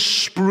becomes a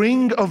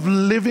spring of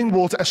living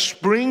water, a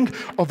spring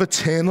of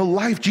eternal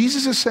life.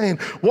 Jesus is saying,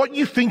 what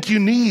you think you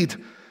need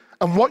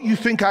and what you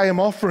think I am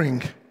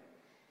offering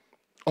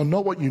are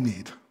not what you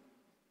need.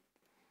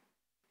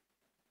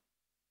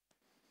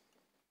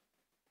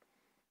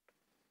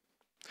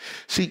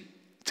 See,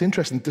 it's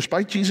interesting.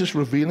 Despite Jesus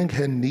revealing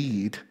her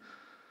need,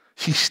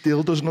 she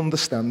still doesn't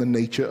understand the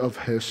nature of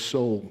her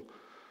soul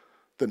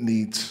that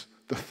needs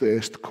the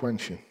thirst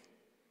quenching.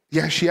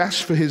 Yeah, she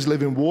asks for his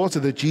living water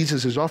that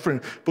Jesus is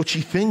offering, but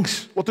she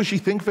thinks, what does she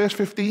think, verse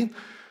 15?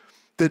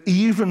 That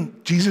even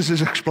Jesus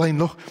is explaining,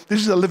 look,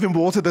 this is a living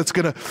water that's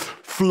going to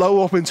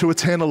flow up into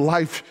eternal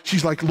life.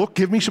 She's like, look,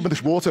 give me some of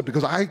this water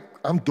because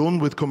I'm done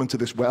with coming to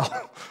this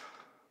well.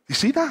 You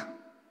see that?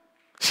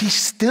 She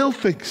still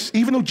thinks,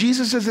 even though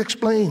Jesus has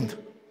explained.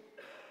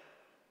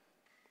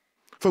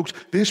 Folks,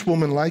 this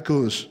woman, like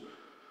us,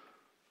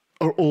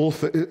 are all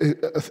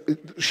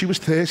she was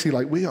thirsty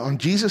like we are. And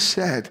Jesus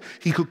said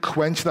he could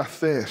quench that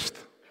thirst.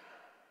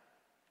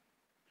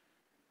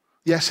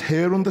 Yes,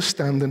 her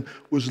understanding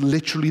was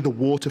literally the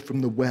water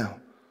from the well.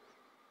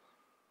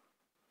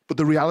 But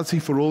the reality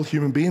for all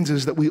human beings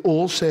is that we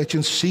all search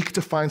and seek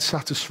to find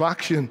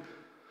satisfaction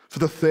for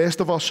the thirst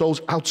of our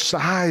souls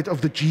outside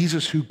of the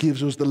Jesus who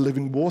gives us the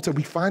living water.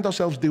 We find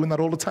ourselves doing that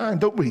all the time,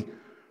 don't we?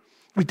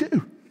 We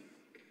do.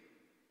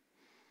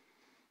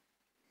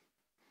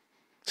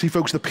 See,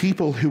 folks, the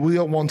people who we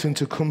are wanting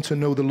to come to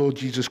know the Lord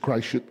Jesus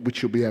Christ, which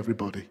should be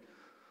everybody,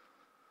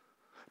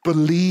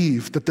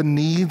 believe that the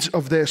needs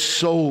of their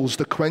souls,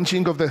 the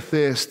quenching of their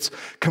thirsts,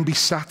 can be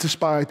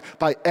satisfied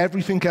by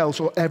everything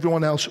else or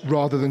everyone else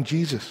rather than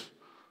Jesus.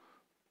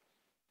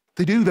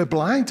 They do. They're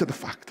blind to the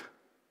fact.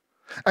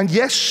 And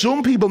yes,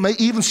 some people may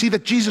even see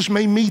that Jesus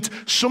may meet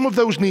some of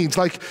those needs,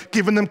 like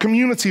giving them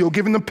community or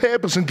giving them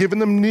purpose and giving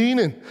them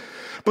meaning.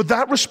 But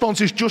that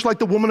response is just like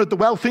the woman at the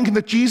well, thinking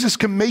that Jesus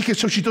can make it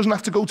so she doesn't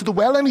have to go to the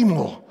well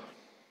anymore.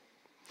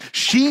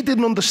 She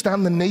didn't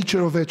understand the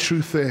nature of her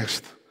true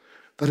thirst.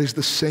 That is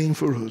the same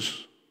for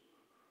us.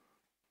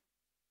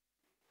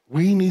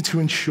 We need to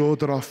ensure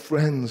that our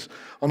friends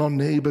and our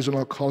neighbors and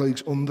our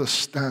colleagues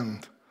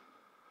understand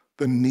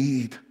the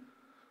need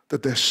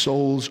that their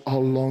souls are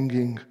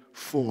longing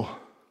for.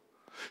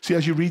 See,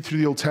 as you read through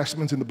the Old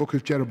Testament in the book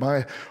of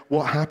Jeremiah,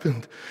 what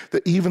happened?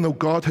 That even though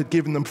God had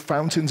given them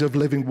fountains of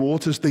living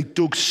waters, they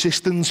dug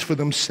cisterns for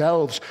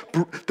themselves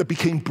that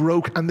became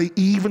broke, and they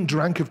even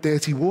drank of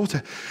dirty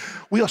water.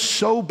 We are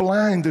so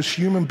blind as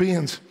human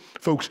beings,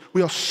 folks.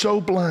 We are so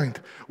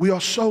blind. We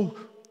are so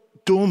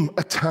dumb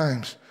at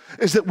times,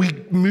 is that we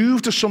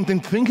move to something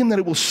thinking that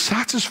it will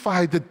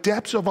satisfy the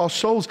depths of our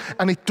souls,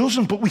 and it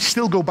doesn't, but we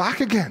still go back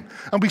again,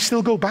 and we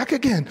still go back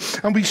again,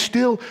 and we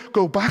still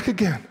go back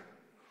again.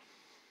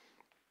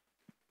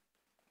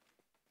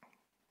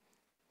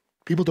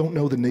 People don't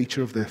know the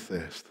nature of their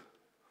thirst.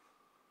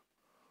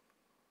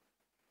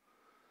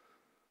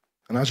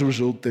 And as a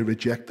result, they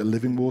reject the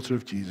living water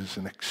of Jesus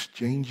and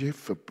exchange it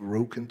for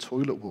broken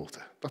toilet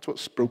water. That's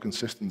what broken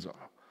cisterns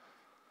are.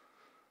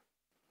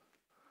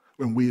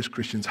 When we as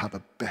Christians have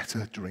a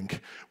better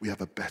drink, we have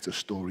a better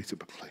story to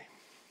proclaim.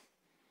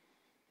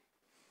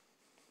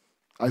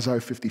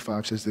 Isaiah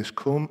 55 says this,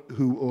 "Come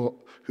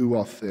who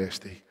are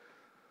thirsty,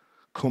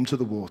 come to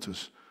the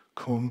waters,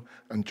 come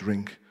and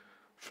drink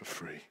for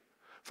free."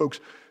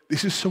 Folks,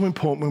 this is so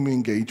important when we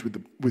engage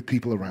with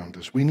people around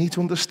us. We need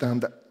to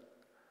understand that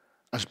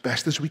as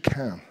best as we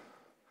can,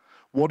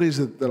 what is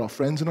it that our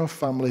friends and our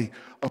family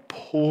are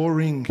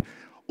pouring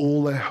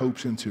all their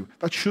hopes into?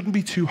 That shouldn't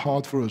be too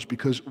hard for us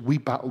because we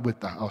battle with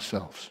that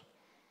ourselves.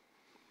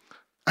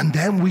 And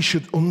then we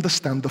should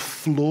understand the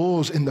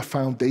flaws in the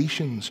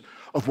foundations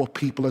of what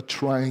people are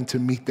trying to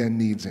meet their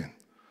needs in.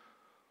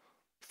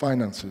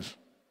 Finances,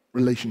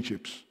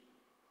 relationships,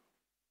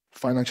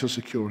 financial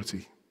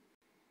security,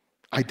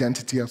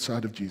 identity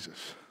outside of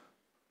Jesus,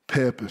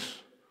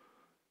 purpose,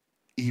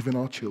 even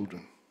our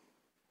children.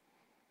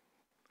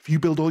 If you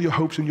build all your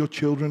hopes on your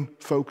children,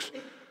 folks,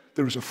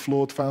 there is a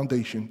flawed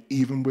foundation,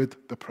 even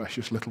with the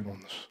precious little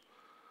ones,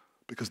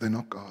 because they're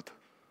not God.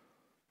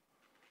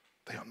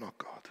 They are not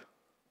God.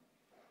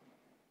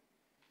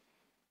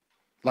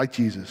 Like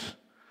Jesus,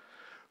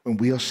 when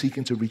we are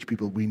seeking to reach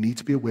people, we need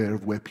to be aware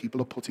of where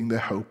people are putting their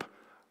hope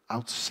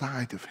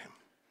outside of him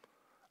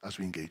as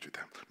we engage with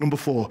them. Number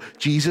 4,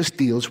 Jesus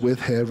deals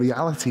with her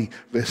reality,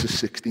 verses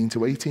 16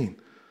 to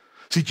 18.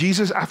 See,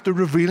 Jesus, after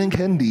revealing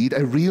her need,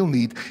 a real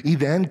need, he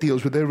then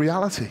deals with her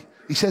reality.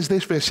 He says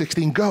this, verse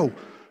 16, "Go,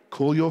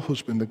 call your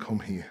husband and come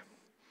here."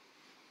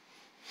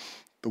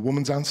 The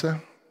woman's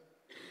answer,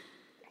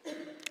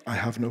 "I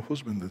have no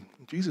husband."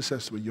 And Jesus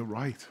says to her, "You're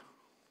right.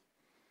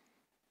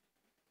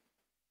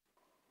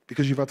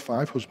 Because you've had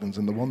 5 husbands,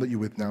 and the one that you're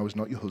with now is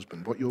not your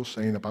husband. What you're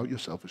saying about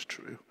yourself is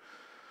true."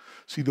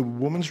 See, the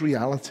woman's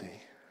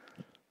reality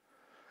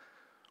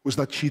was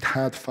that she'd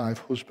had 5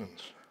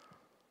 husbands.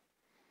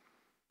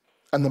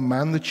 And the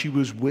man that she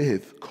was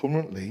with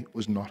currently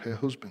was not her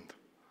husband.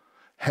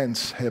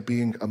 Hence, her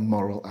being a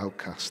moral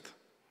outcast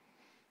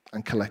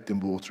and collecting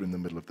water in the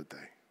middle of the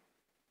day.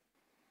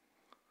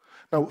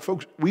 Now,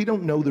 folks, we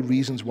don't know the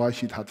reasons why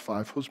she'd had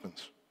 5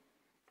 husbands.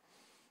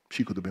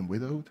 She could have been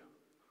widowed.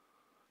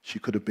 She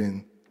could have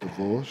been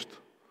divorced,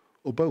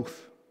 or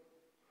both.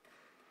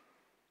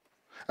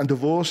 And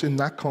divorce in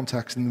that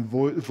context, and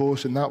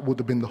divorce in that would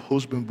have been the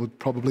husband would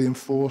probably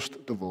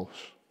enforced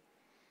divorce.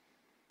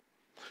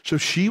 So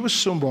she was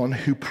someone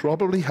who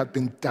probably had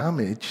been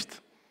damaged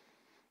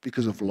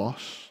because of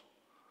loss,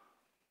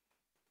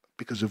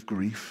 because of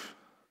grief,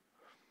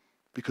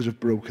 because of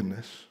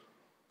brokenness,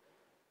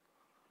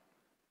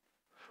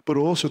 but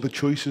also the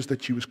choices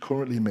that she was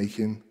currently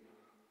making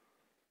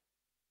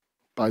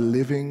by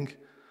living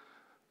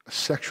a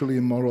sexually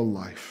immoral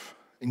life,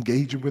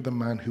 engaging with a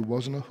man who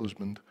wasn't a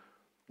husband,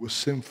 was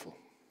sinful.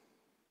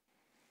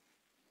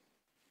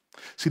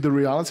 See, the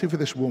reality for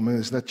this woman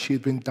is that she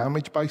had been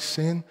damaged by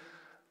sin,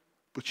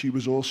 but she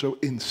was also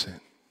in sin.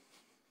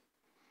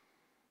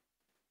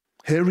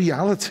 Her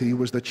reality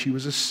was that she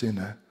was a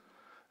sinner,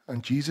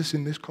 and Jesus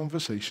in this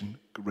conversation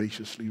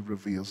graciously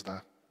reveals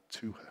that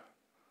to her.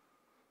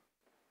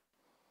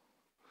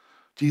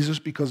 Jesus,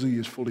 because he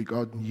is fully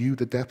God, knew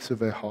the depths of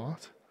her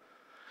heart.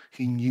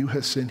 He knew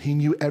her sin. He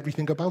knew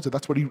everything about it.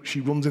 That's why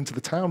she runs into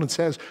the town and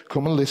says,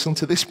 come and listen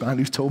to this man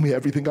who's told me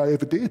everything I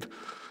ever did.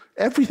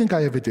 Everything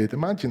I ever did.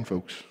 Imagine,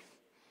 folks.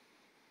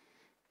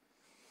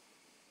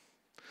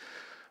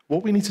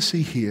 What we need to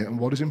see here, and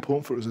what is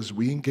important for us as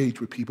we engage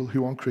with people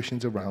who aren't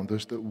Christians around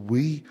us, that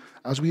we,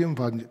 as we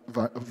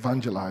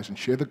evangelize and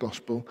share the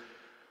gospel,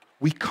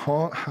 we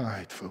can't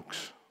hide,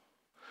 folks.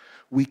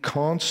 We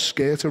can't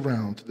skirt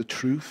around the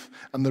truth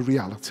and the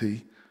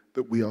reality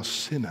that we are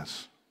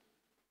sinners.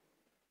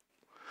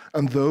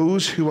 And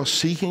those who are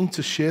seeking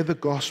to share the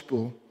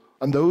gospel,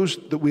 and those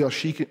that we are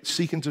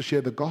seeking to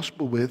share the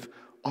gospel with,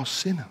 are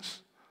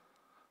sinners.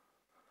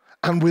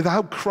 And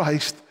without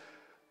Christ,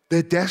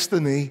 their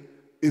destiny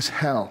is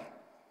hell.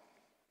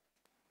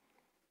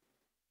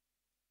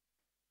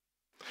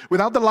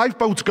 Without the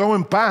lifeboats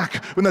going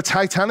back when the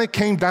Titanic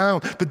came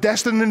down, the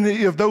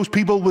destiny of those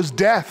people was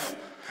death,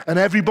 and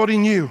everybody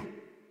knew.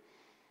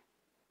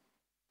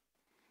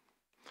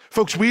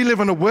 Folks, we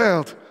live in a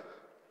world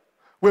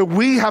where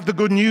we have the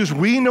good news,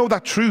 we know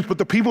that truth, but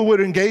the people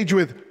we're engaged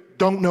with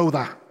don't know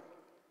that.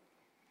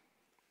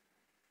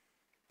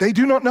 They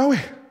do not know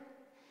it.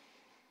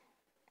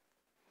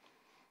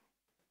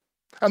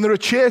 And there are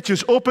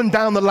churches up and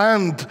down the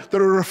land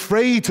that are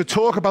afraid to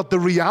talk about the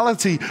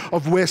reality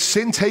of where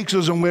sin takes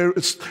us and where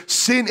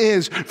sin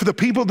is for the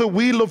people that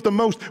we love the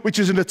most, which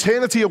is an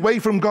eternity away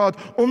from God,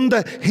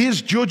 under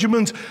his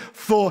judgment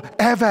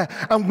forever.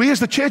 And we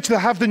as the church that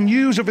have the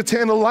news of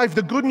eternal life,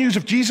 the good news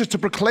of Jesus to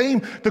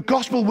proclaim the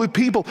gospel with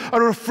people,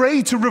 are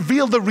afraid to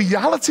reveal the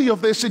reality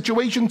of their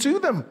situation to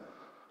them.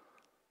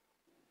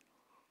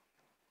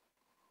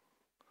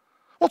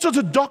 What sort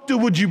of doctor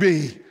would you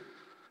be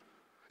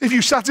if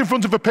you sat in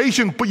front of a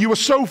patient, but you were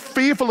so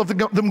fearful of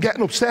them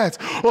getting upset,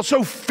 or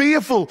so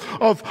fearful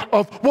of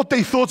what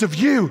they thought of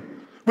you,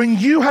 when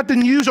you had the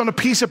news on a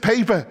piece of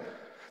paper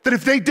that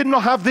if they did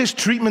not have this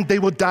treatment, they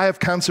would die of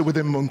cancer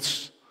within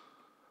months?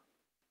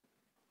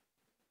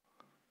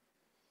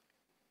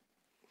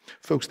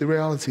 Folks, the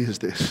reality is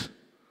this.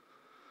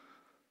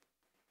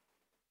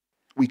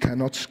 We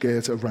cannot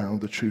skirt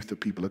around the truth that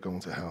people are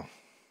going to hell.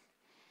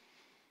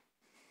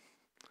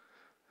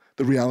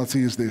 The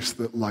reality is this,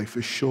 that life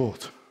is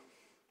short.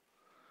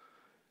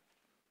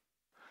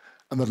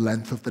 And the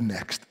length of the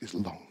next is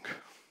long.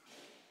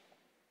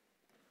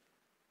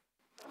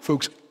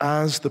 Folks,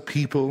 as the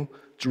people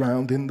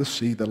drowned in the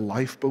sea, the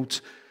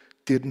lifeboats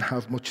didn't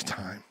have much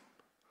time.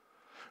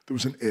 There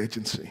was an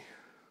urgency.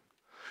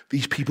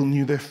 These people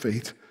knew their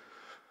fate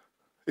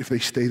if they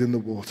stayed in the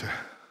water.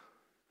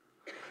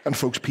 And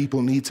folks,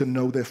 people need to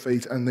know their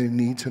fate, and they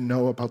need to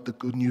know about the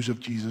good news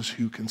of Jesus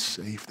who can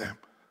save them.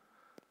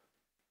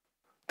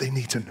 They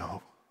need to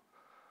know.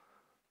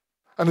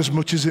 And as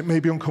much as it may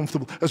be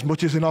uncomfortable, as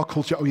much as in our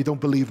culture, oh, you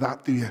don't believe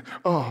that, do you?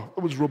 Oh,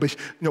 it was rubbish.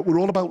 No, we're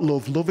all about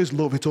love. Love is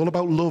love. It's all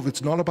about love.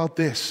 It's not about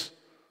this.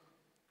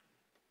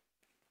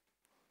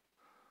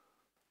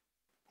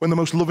 When the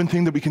most loving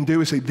thing that we can do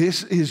is say,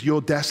 this is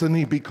your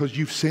destiny because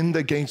you've sinned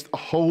against a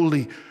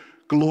holy,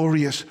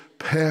 glorious,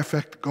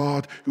 perfect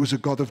God who is a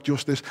God of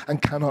justice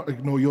and cannot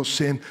ignore your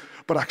sin.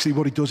 But actually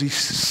what he does, he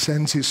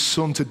sends his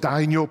son to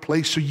die in your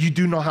place so you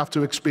do not have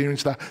to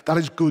experience that. That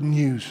is good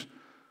news.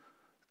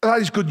 That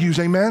is good news,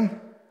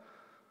 amen?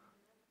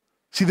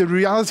 See, the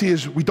reality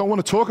is we don't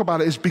want to talk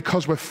about it is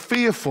because we're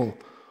fearful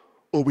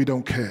or we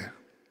don't care.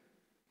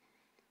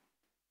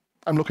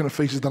 I'm looking at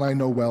faces that I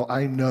know well.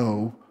 I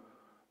know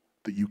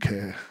that you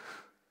care.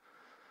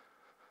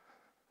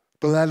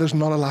 But let us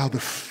not allow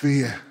the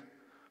fear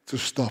to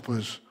stop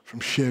us from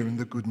sharing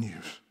the good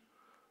news.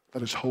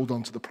 Let us hold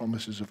on to the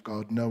promises of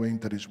God, knowing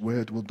that his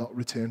word will not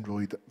return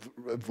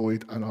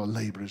void and our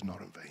labor is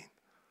not in vain.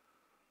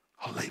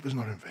 Our labor is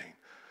not in vain.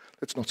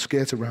 Let's not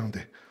skirt around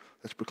it.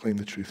 Let's proclaim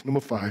the truth. Number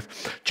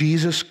 5,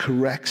 Jesus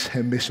corrects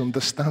her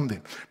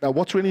misunderstanding. Now,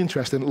 what's really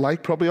interesting,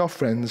 like probably our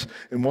friends,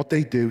 in what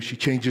they do, she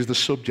changes the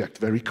subject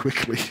very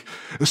quickly.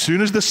 As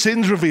soon as the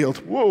sin's revealed,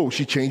 whoa,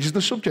 she changes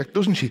the subject,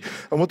 doesn't she?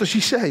 And what does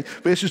she say?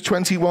 Verses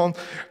 21,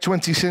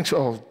 26,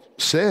 oh,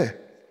 sir,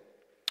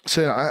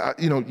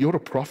 you're a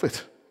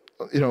prophet.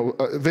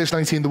 Verse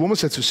 19, the woman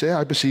said to Sir,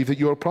 I perceive that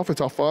you're a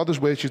prophet. Our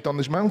fathers worshipped on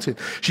this mountain.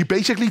 She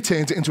basically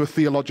turns it into a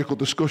theological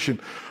discussion.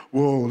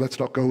 Whoa, let's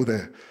not go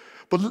there.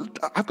 But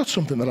I've got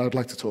something that I'd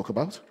like to talk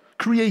about.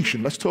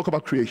 Creation. Let's talk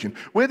about creation.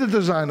 Where did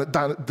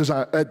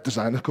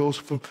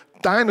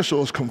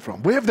dinosaurs come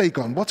from? Where have they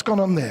gone? What's gone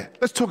on there?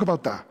 Let's talk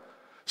about that.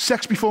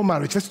 Sex before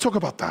marriage. Let's talk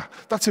about that.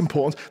 That's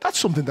important. That's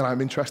something that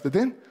I'm interested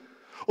in.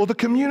 Or the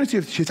community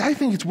of the church. I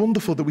think it's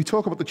wonderful that we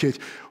talk about the church.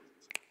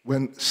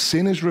 When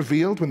sin is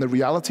revealed, when the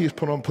reality is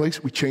put on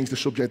place, we change the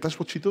subject. That's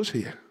what she does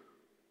here.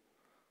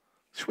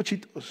 That's what she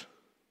does.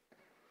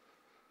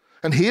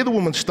 And here the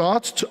woman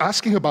starts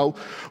asking about,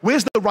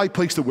 where's the right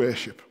place to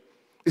worship?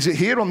 Is it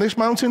here on this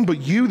mountain?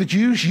 But you, the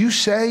Jews, you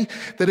say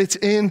that it's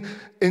in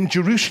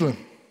Jerusalem.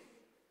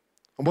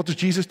 And what does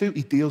Jesus do?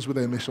 He deals with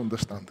their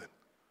misunderstanding.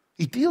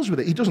 He deals with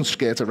it. He doesn't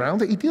skirt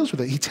around it. He deals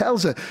with it. He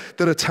tells her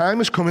that a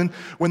time is coming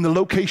when the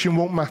location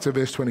won't matter,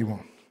 verse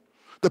 21.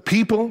 The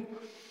people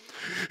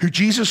who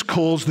Jesus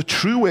calls the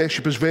true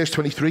worshippers, verse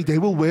 23, they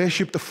will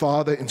worship the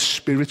Father in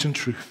spirit and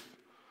truth.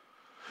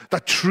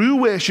 That true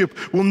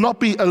worship will not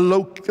be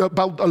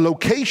about a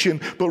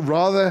location, but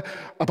rather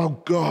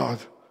about God,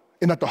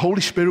 in that the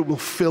Holy Spirit will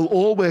fill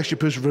all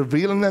worshippers,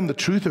 revealing them the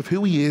truth of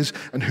who he is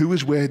and who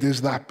his word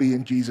is, that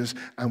being Jesus,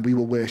 and we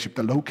will worship.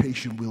 The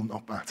location will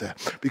not matter,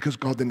 because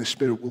God in the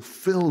Spirit will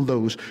fill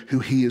those who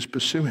he is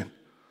pursuing.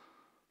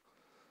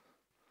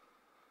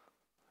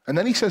 And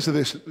then he says to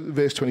this,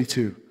 verse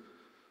 22,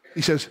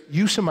 he says,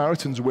 you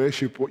Samaritans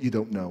worship what you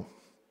don't know.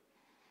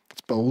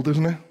 It's bold,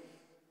 isn't it?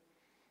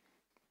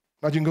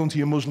 Imagine going to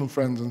your Muslim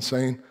friends and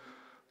saying,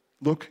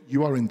 look,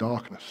 you are in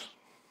darkness.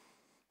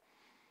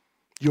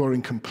 You are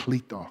in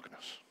complete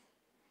darkness.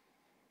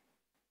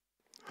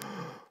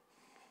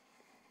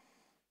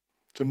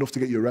 It's enough to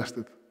get you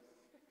arrested.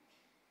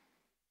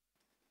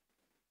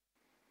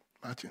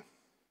 Imagine.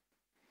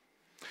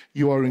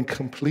 You are in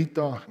complete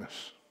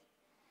darkness.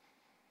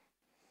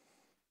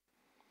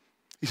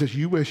 He says,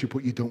 you worship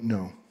what you don't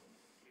know.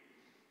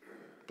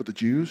 But the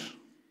Jews,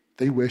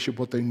 they worship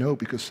what they know,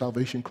 because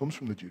salvation comes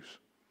from the Jews.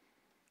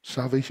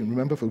 Salvation.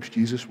 Remember, folks,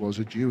 Jesus was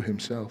a Jew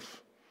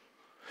himself.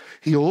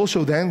 He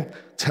also then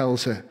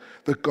tells her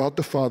that God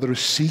the Father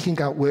is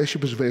seeking out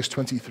worshippers, verse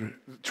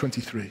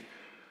 23.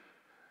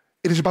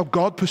 It is about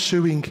God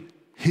pursuing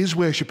his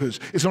worshippers.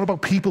 It's not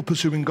about people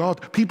pursuing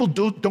God. People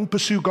don't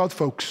pursue God,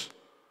 folks.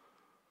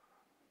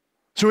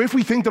 So if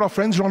we think that our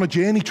friends are on a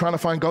journey trying to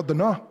find God, they're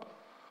not.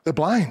 They're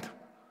blind.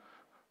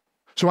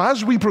 So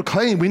as we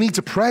proclaim, we need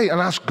to pray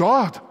and ask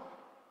God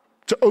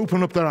to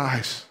open up their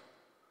eyes.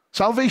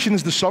 Salvation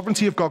is the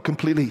sovereignty of God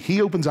completely.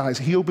 He opens eyes,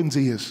 he opens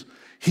ears,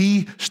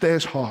 he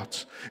stirs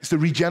hearts. It's the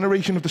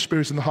regeneration of the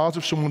Spirit in the heart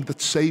of someone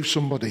that saves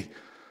somebody,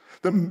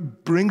 that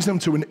brings them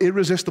to an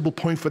irresistible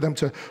point for them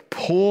to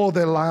pour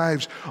their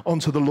lives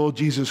onto the Lord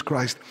Jesus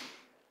Christ.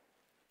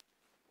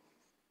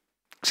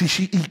 See,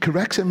 he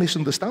corrects a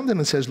misunderstanding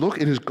and says,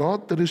 look, it is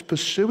God that is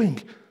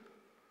pursuing.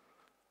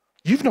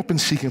 You've not been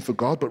seeking for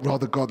God, but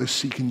rather God is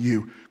seeking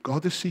you.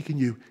 God is seeking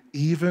you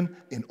even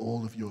in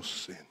all of your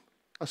sin.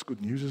 That's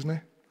good news, isn't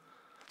it?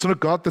 It's not a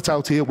God that's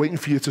out here waiting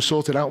for you to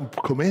sort it out and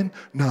come in.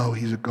 No,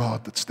 he's a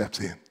God that steps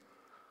in.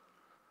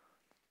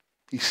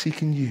 He's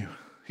seeking you.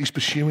 He's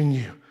pursuing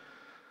you.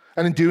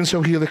 And in doing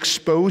so, he'll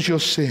expose your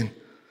sin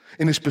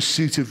in his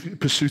pursuit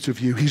of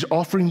you. He's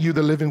offering you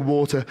the living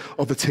water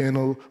of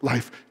eternal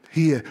life.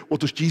 Here,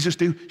 what does Jesus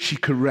do? He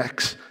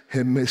corrects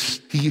her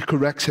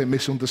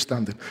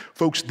misunderstanding.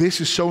 Folks,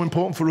 this is so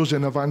important for us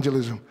in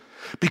evangelism,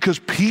 because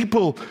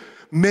people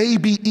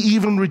maybe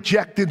even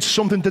rejected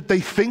something that they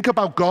think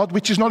about God,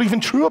 which is not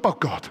even true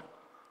about God.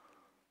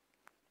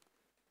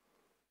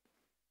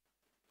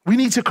 We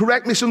need to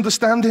correct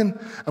misunderstanding,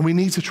 and we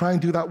need to try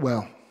and do that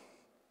well.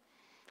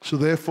 So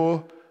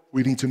therefore,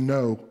 we need to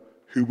know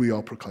who we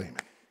are proclaiming.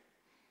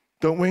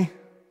 Don't we?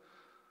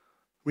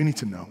 We need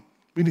to know.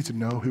 We need to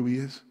know who he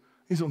is.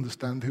 We need to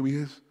understand who he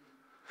is.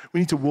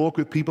 We need to walk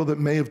with people that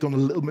may have done a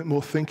little bit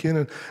more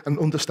thinking and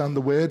understand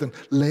the word and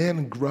learn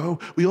and grow.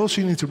 We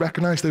also need to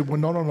recognize that we're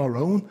not on our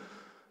own.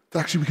 That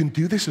actually we can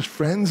do this as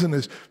friends and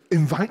as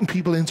inviting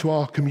people into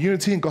our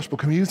community and gospel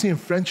community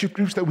and friendship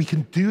groups, that we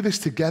can do this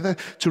together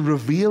to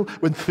reveal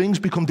when things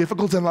become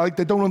difficult and like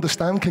they don't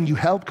understand. Can you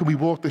help? Can we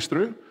walk this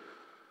through?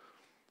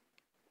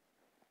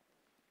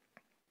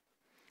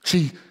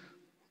 See,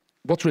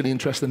 what's really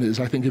interesting is,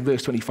 I think in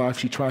verse 25,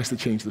 she tries to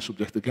change the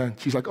subject again.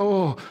 She's like,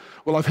 oh,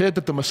 well, I've heard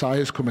that the Messiah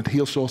is coming.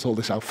 He'll sort all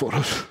this out for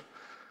us.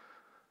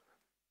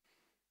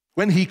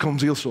 When he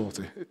comes, he'll sort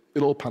it.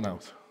 It'll all pan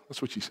out.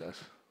 That's what she says.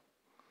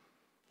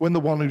 When the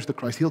one who's the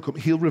Christ, he'll come,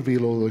 he'll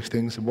reveal all those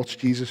things. And what's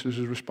Jesus'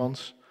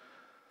 response?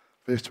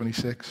 Verse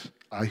 26,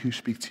 I who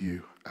speak to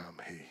you am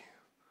he.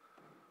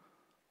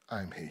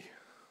 I'm he.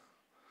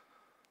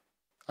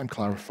 I'm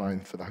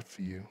clarifying for that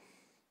for you.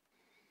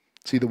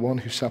 See, the one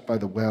who sat by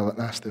the well and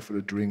asked her for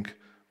a drink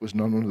was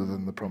none other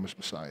than the promised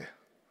Messiah.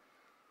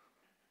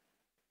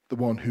 The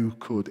one who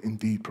could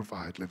indeed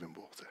provide living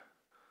water.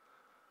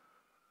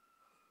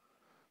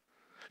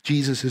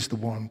 Jesus is the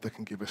one that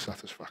can give us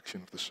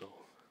satisfaction of the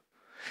soul.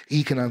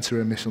 He can answer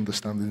her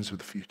misunderstandings of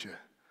the future.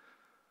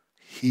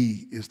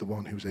 He is the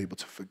one who's able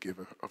to forgive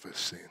her of her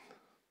sin.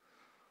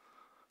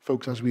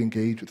 Folks, as we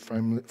engage with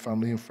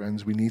family and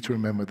friends, we need to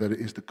remember that it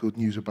is the good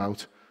news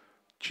about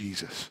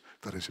Jesus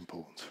that is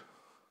important.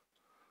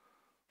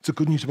 It's the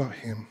good news about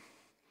him.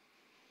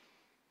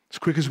 As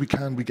quick as we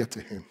can, we get to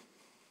him.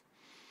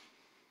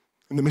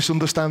 And the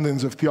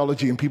misunderstandings of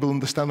theology and people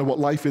understanding what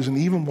life is and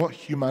even what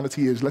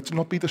humanity is, let's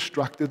not be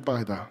distracted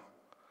by that.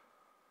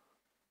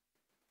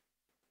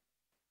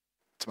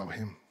 It's about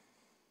him.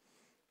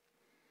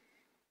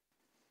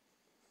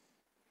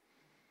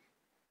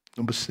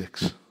 Number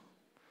 6.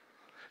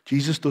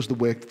 Jesus does the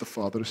work that the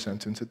Father has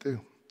sent him to do.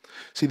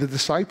 See, the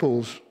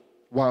disciples,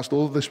 whilst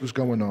all of this was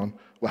going on,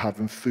 were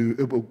having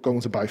food, were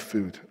going to buy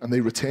food. And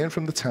they returned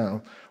from the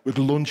town with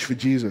lunch for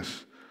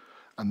Jesus.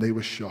 And they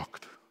were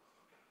shocked.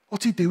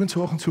 What's he doing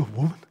talking to a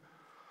woman?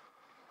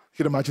 You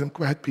can imagine them.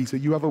 Go ahead, Peter,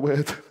 you have a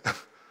word.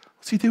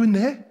 What's he doing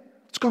there?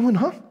 What's going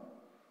on?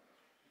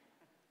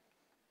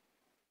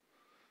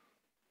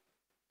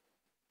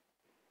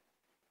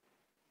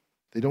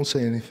 They don't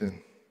say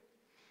anything.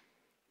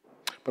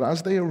 But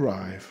as they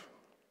arrive,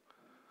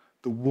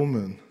 the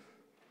woman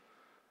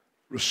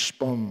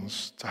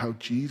responds to how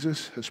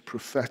Jesus has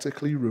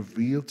prophetically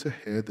revealed to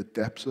her the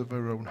depths of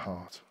her own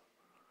heart.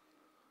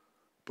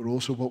 But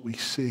also what we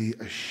see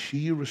as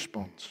she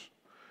responds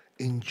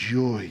in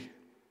joy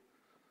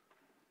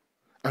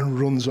and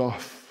runs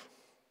off.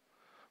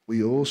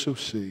 We also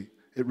see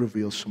it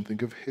reveals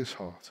something of his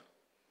heart.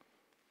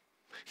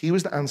 He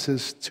was the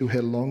answers to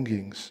her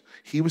longings.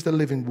 He was the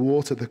living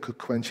water that could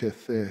quench her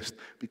thirst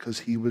because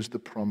he was the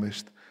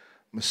promised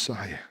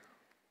Messiah.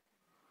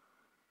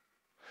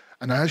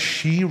 And as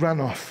she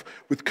ran off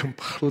with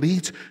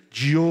complete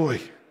joy,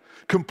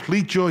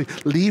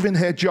 leaving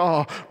her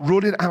jar,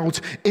 running out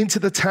into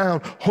the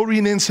town,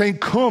 hurrying in, saying,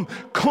 come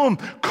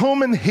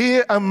and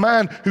hear a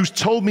man who's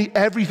told me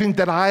everything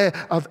that I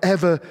have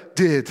ever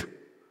did.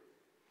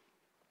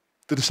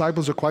 The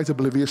disciples are quite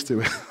oblivious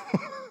to it.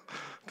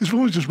 This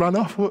woman just ran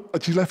off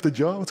and she left the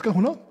jar. What's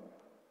going on?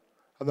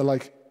 And they're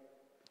like, do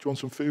you want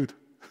some food?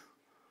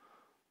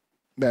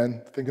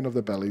 Men thinking of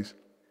their bellies.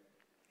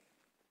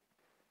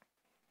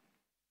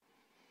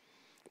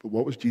 But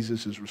what was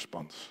Jesus'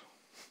 response?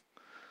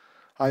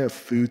 I have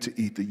food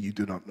to eat that you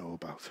do not know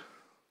about.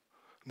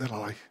 And they're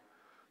like,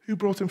 who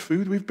brought him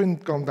food? We've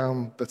gone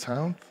down the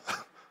town.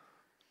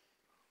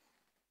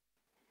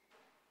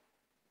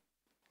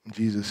 And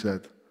Jesus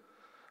said,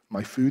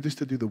 my food is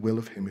to do the will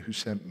of him who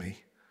sent me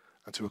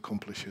and to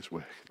accomplish his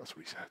work. That's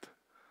what he said.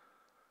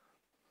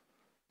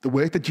 The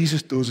work that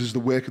Jesus does is the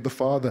work of the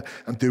Father,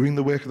 and doing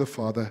the work of the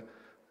Father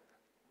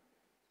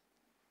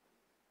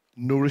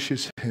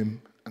nourishes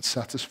him and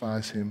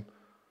satisfies him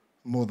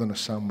more than a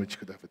sandwich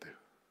could ever do.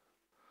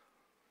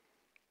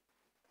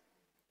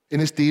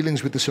 In his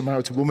dealings with the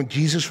Samaritan woman,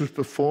 Jesus was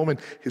performing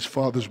his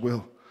Father's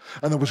will.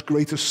 And there was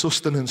greater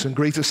sustenance and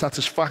greater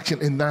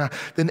satisfaction in that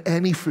than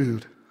any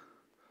food.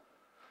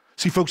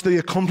 See, folks, the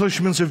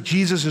accomplishments of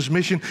Jesus'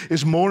 mission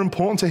is more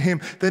important to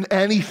him than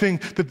anything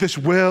that this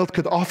world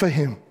could offer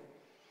him.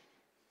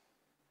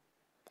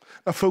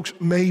 Now, folks,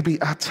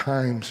 maybe at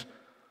times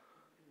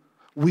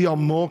we are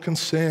more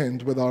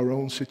concerned with our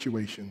own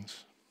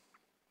situations,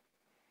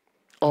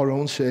 our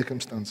own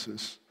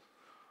circumstances,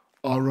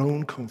 our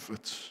own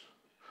comforts,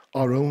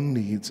 our own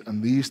needs,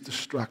 and these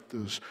distract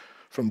us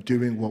from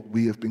doing what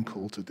we have been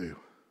called to do.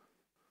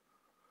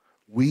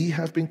 We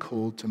have been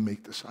called to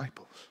make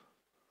disciples.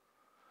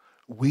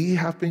 We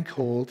have been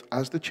called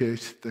as the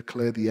church to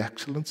declare the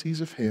excellencies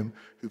of him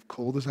who've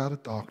called us out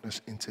of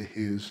darkness into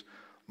his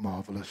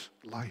marvelous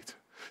light.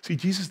 See,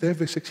 Jesus there,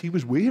 verse 6, he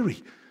was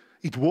weary.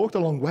 He'd walked a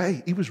long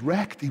way. He was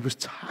wrecked. He was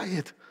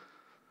tired.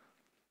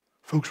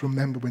 Folks,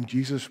 remember when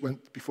Jesus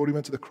before he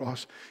went to the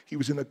cross, he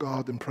was in the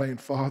garden praying,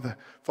 Father,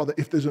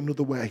 if there's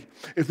another way,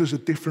 if there's a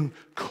different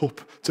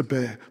cup to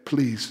bear,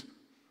 please.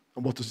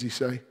 And what does he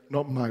say?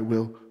 Not my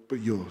will,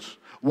 but yours.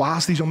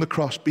 Whilst he's on the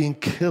cross being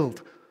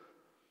killed,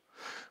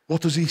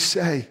 what does he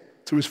say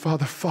to his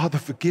Father? Father,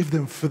 forgive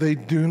them, for they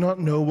do not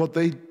know what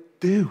they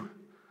do.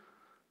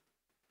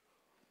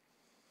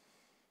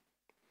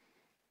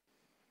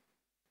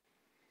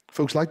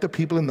 Folks, like the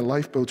people in the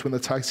lifeboats when the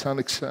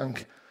Titanic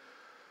sank,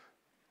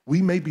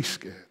 we may be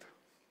scared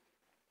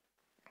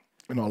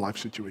in our life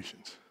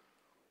situations.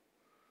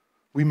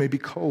 We may be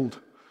cold.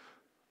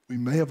 We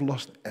may have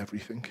lost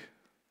everything.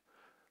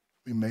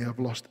 We may have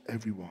lost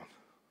everyone.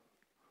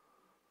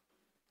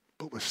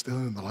 But we're still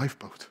in the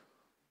lifeboat.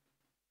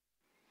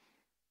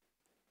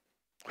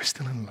 We're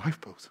still in the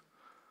lifeboat.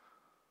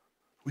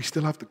 We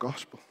still have the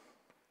gospel.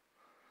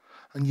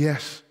 And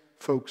yes,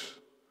 folks,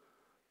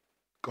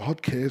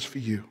 God cares for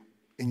you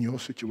in your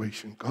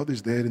situation. God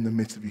is there in the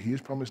midst of you. He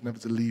has promised never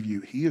to leave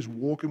you. He is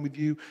walking with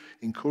you,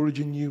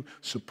 encouraging you,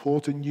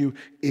 supporting you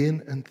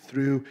in and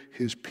through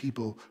his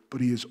people.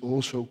 But he has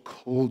also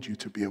called you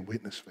to be a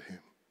witness for him.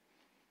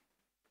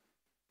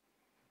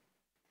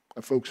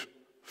 And folks,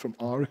 from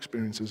our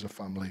experience as a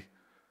family,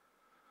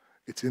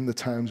 it's in the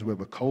times where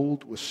we're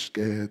cold, we're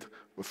scared,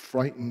 we're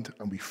frightened,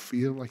 and we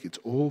feel like it's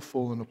all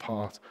falling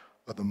apart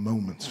are the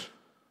moments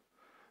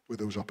where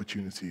those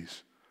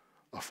opportunities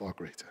are far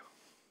greater.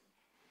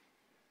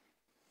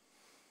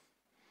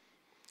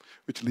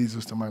 Which leads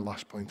us to my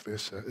last point,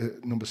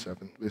 number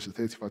 7, verses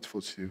 35 to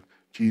 42.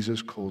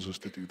 Jesus calls us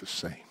to do the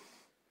same.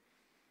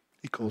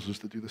 He calls us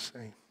to do the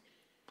same.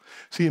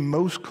 See, in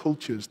most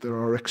cultures, there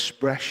are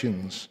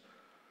expressions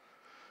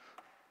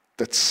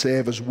that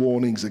serve as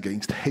warnings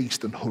against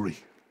haste and hurry.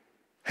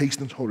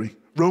 Haste and hurry.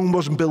 Rome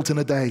wasn't built in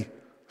a day.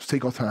 Let's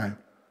take our time.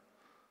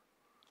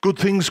 Good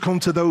things come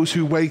to those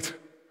who wait.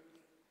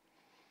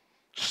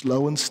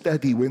 Slow and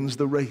steady wins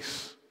the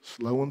race.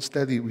 Slow and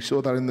steady. We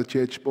saw that in the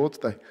church sports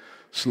day.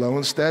 Slow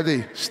and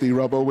steady. Steve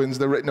Robbo wins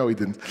the race. No, he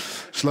didn't.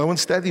 Slow and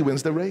steady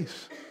wins the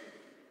race.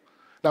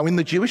 Now, in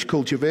the Jewish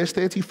culture, verse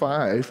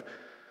 35,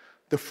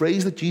 the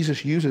phrase that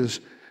Jesus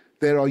uses,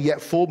 there are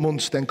yet 4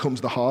 months, then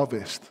comes the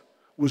harvest,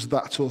 was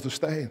that sort of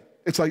saying.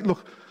 It's like,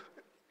 look,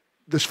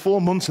 There's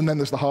 4 months and then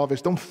there's the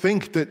harvest. Don't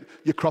think that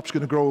your crop's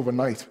going to grow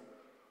overnight.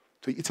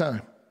 Take your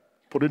time.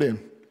 Put it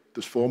in.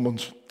 There's 4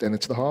 months, then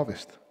it's the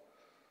harvest.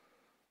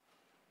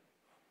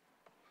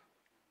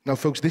 Now,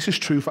 folks, this is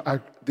true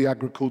for the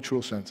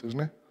agricultural sense, isn't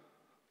it?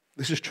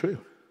 This is true.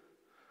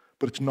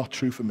 But it's not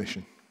true for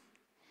mission.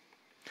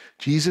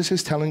 Jesus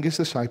is telling his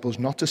disciples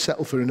not to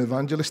settle for an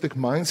evangelistic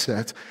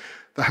mindset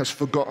that has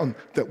forgotten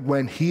that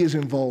when he is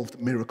involved,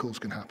 miracles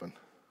can happen.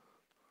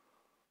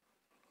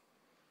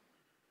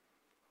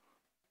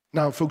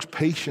 Now, folks,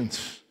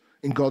 patience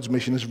in God's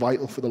mission is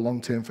vital for the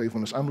long-term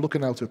faithfulness. I'm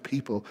looking out at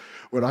people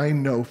where I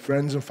know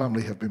friends and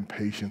family have been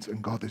patient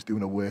and God is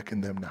doing a work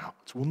in them now.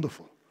 It's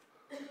wonderful.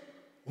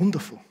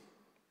 Wonderful.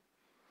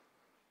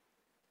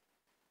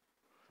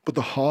 But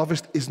the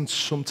harvest isn't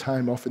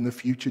sometime off in the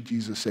future,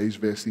 Jesus says,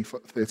 verse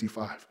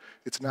 35.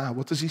 It's now.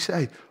 What does he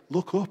say?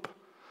 Look up.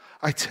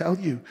 I tell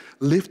you,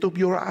 lift up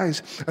your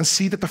eyes and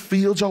see that the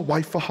fields are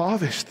white for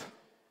harvest.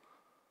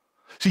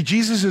 See,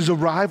 Jesus'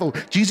 arrival,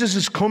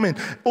 Jesus' coming,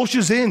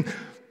 ushers in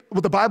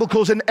what the Bible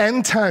calls an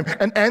end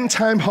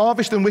time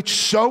harvest in which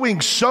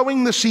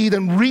sowing the seed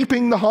and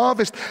reaping the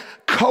harvest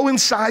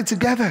coincide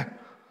together.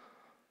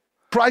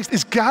 Christ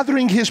is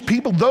gathering his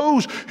people,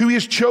 those who he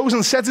has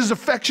chosen, sets his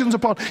affections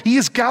upon. He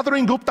is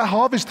gathering up the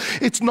harvest.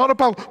 It's not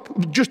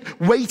about just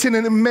waiting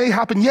and it may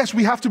happen. Yes,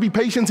 we have to be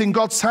patient in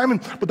God's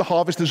timing, but the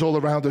harvest is all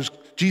around us.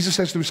 Jesus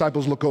says to the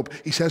disciples, look up.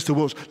 He says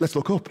to us, let's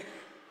look up.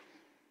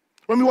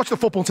 When we watch the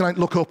football tonight,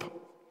 look up.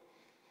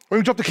 When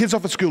we drop the kids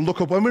off at school, look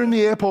up. When we're in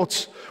the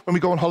airports, when we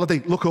go on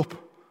holiday, look up.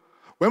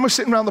 When we're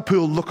sitting around the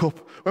pool, look up.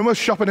 When we're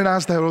shopping in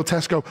Asda or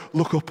Tesco,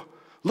 look up.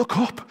 Look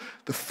up.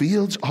 The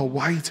fields are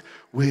white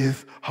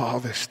with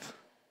harvest.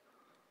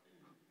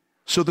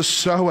 So the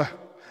sower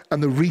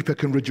and the reaper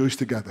can rejoice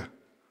together.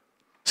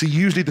 See,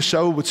 usually the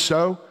sower would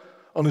sow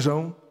on his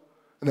own,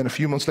 and then a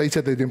few months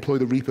later they'd employ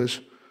the reapers.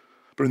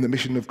 But in the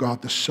mission of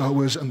God, the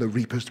sowers and the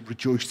reapers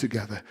rejoice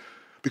together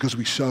because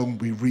we sow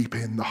and we reap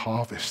in the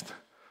harvest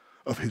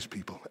of his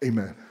people.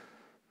 Amen.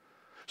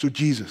 So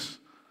Jesus,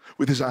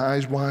 with his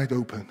eyes wide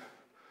open,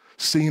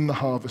 seeing the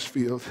harvest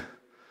field,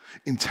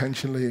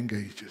 intentionally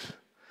engages,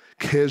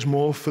 cares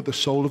more for the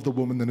soul of the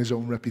woman than his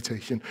own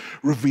reputation,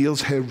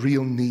 reveals her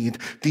real need,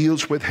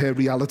 deals with her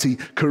reality,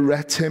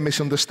 corrects her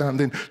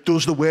misunderstanding,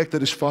 does the work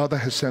that his Father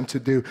has sent to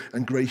do,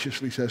 and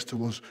graciously says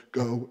to us,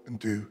 go and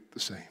do the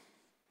same.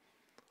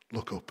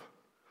 Look up.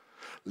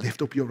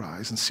 Lift up your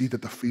eyes and see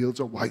that the fields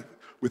are white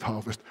with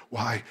harvest.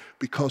 Why?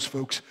 Because,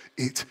 folks,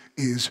 it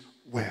is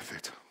worth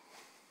it.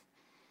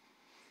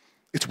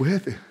 It's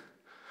worth it.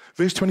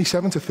 Verse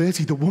 27 to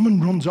 30, the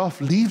woman runs off,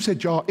 leaves her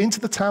jar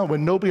into the town where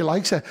nobody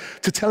likes her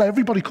to tell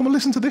everybody, come and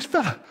listen to this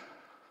fella.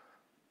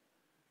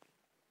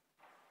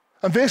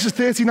 And verses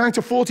 39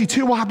 to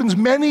 42, what happens?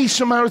 Many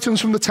Samaritans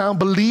from the town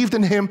believed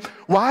in him.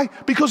 Why?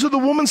 Because of the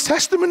woman's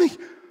testimony.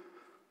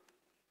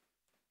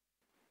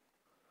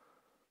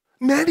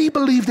 Many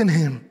believed in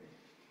him.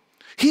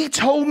 He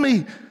told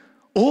me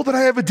all that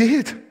I ever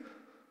did.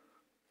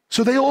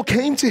 So they all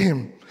came to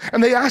him.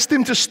 And they asked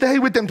him to stay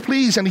with them,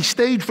 please. And he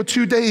stayed for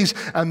 2 days.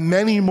 And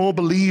many more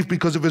believed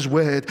because of his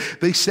word.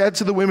 They said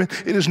to the women,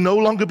 it is no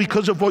longer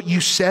because of what you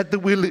said that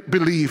we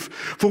believe.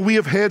 For we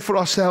have heard for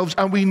ourselves.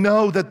 And we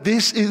know that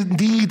this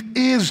indeed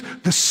is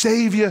the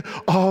Savior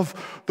of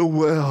the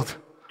world.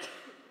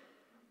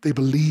 They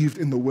believed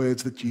in the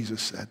words that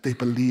Jesus said. They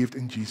believed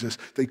in Jesus.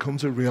 They come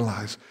to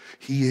realize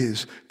he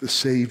is the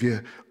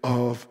Savior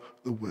of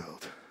the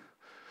world.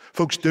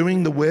 Folks,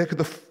 doing the work that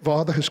the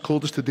Father has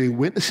called us to do,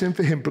 witnessing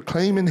for him,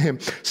 proclaiming him,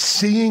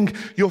 seeing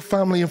your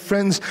family and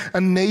friends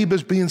and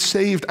neighbors being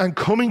saved and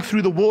coming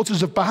through the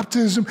waters of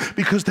baptism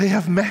because they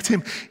have met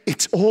him,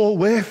 it's all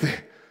worth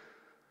it.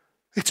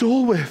 It's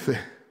all worth it.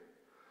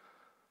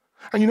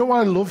 And you know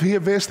what I love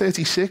here, verse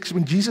 36,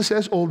 when Jesus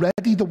says,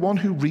 already the one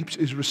who reaps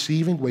is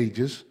receiving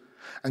wages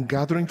and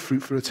gathering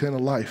fruit for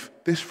eternal life.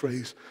 This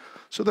phrase,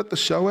 so that the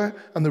sower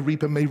and the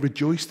reaper may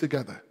rejoice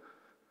together.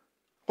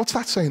 What's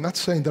that saying? That's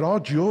saying that our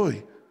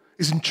joy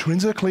is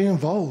intrinsically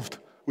involved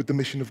with the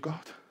mission of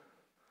God.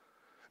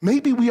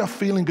 Maybe we are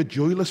feeling a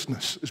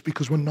joylessness is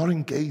because we're not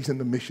engaged in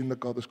the mission that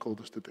God has called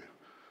us to do.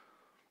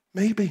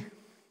 Maybe.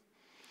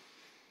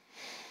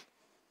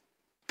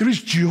 There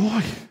is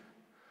joy,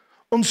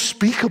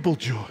 unspeakable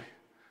joy,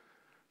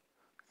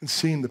 in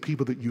seeing the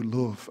people that you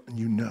love and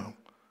you know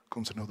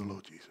come to know the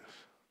Lord Jesus.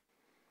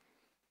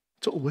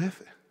 It's all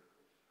worth it.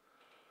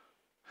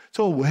 It's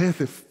all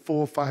worth it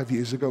 4 or 5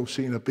 years ago,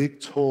 seeing a big,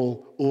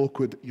 tall,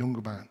 awkward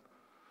young man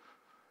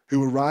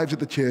who arrives at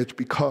the church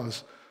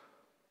because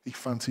he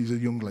fancies a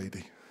young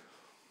lady.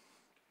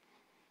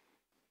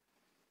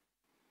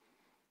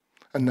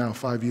 And now,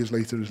 5 years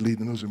later, is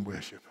leading us in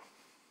worship.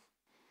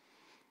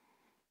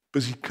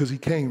 Because he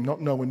came, not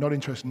knowing, not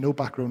interested, no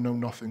background, no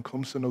nothing,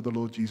 comes to know the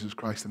Lord Jesus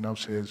Christ and now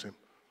serves him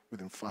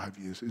within 5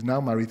 years. He's now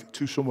married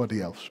to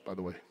somebody else, by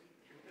the way.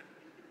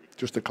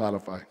 Just to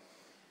clarify.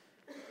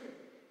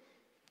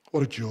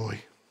 What a joy.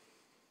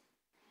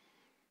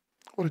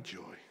 What a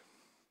joy.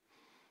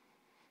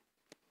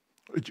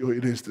 What a joy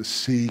it is to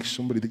see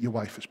somebody that your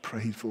wife has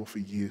prayed for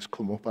years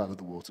come up out of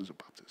the waters of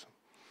baptism.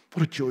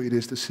 What a joy it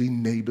is to see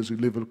neighbors who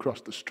live across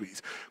the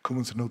street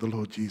coming to know the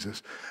Lord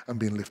Jesus and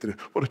being lifted up.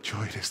 What a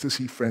joy it is to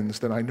see friends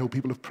that I know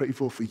people have prayed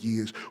for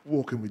years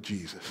walking with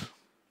Jesus.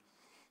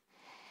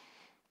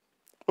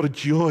 What a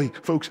joy,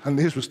 folks, and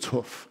this was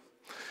tough.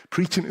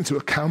 Preaching into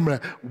a camera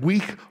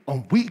week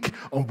on week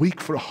on week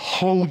for a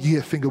whole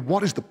year, thinking,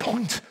 what is the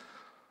point?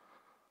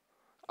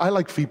 I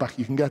like feedback,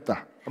 you can get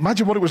that.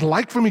 Imagine what it was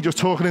like for me just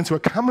talking into a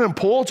camera, and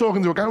Paul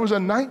talking to a camera. It was a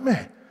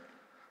nightmare.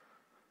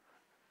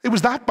 It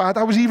was that bad,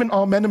 I was even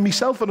amening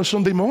myself on a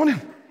Sunday morning.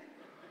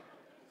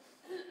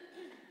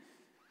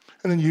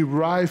 And then you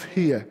arrive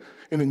here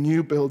in a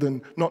new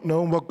building, not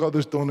knowing what God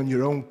has done, and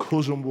your own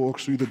cousin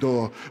walks through the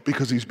door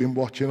because he's been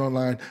watching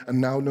online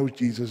and now knows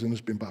Jesus and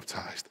has been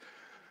baptized.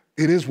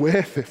 It is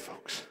worth it,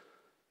 folks.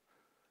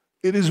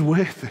 It is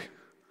worth it.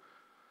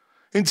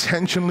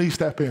 Intentionally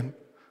step in.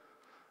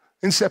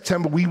 In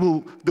September,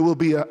 there will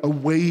be a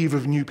wave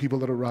of new people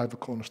that arrive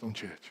at Cornerstone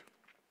Church.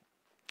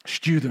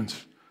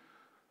 Students.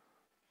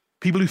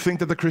 People who think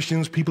that they're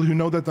Christians, people who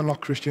know that they're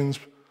not Christians,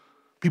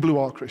 people who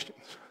are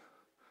Christians.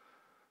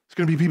 It's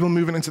going to be people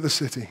moving into the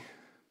city.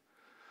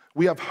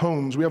 We have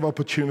homes, we have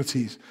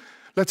opportunities.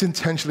 Let's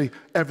intentionally,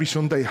 every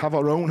Sunday, have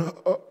our own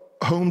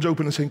homes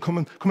open and saying, come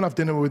and have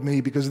dinner with me,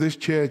 because this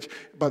church,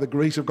 by the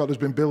grace of God, has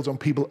been built on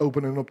people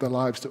opening up their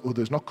lives to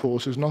others, not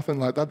courses, nothing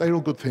like that. They're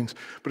all good things,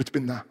 but it's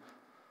been that.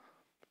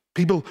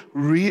 People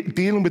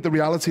dealing with the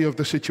reality of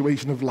the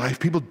situation of life,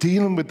 people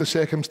dealing with the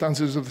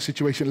circumstances of the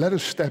situation. Let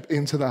us step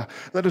into that.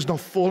 Let us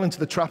not fall into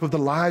the trap of the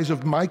lies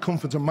of my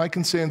comforts and my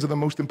concerns are the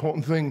most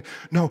important thing.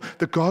 No,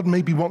 that God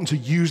may be wanting to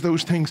use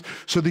those things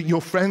so that your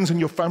friends and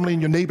your family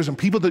and your neighbors and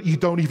people that you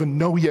don't even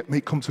know yet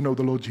may come to know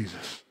the Lord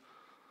Jesus.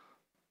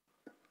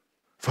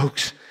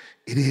 Folks,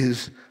 it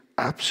is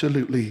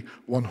absolutely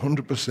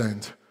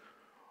 100%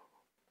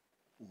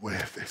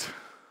 worth it.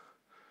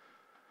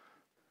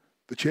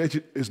 The church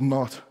is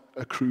not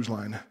a cruise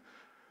liner.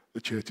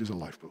 The church is a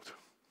lifeboat.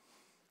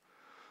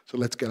 So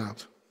let's get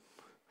out.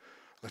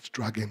 Let's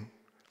drag in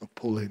and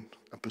pull in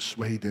and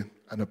persuade in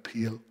and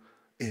appeal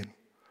in,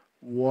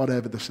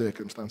 whatever the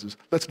circumstances.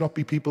 Let's not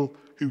be people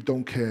who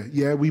don't care.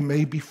 Yeah, we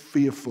may be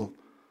fearful,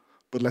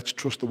 but let's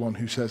trust the one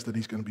who says that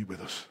he's going to be with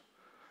us.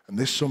 And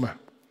this summer,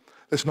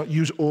 let's not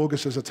use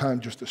August as a time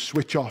just to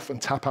switch off and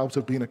tap out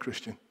of being a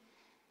Christian.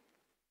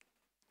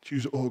 Let's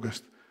use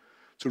August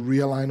to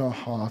realign our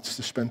hearts,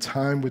 to spend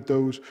time with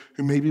those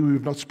who maybe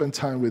we've not spent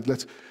time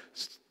with.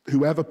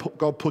 Whoever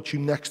God puts you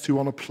next to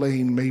on a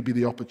plane may be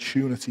the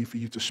opportunity for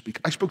you to speak.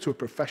 I spoke to a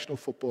professional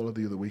footballer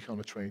the other week on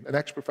a train, an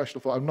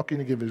ex-professional footballer. I'm not going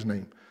to give his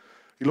name.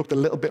 He looked a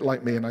little bit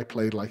like me and I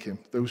played like him.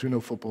 Those who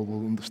know football will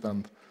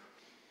understand.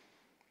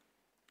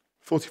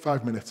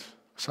 45 minutes,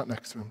 I sat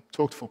next to him,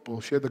 talked football,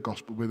 shared the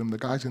gospel with him. The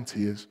guy's in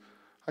tears.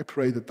 I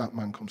pray that that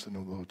man comes to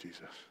know the Lord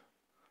Jesus.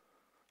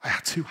 I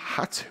had to.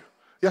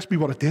 He asked me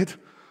what I did.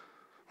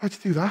 Why'd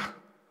you do that?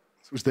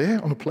 It was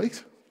there on a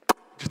plate.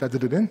 Just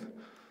added it in.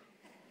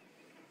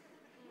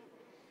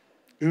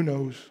 Who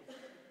knows?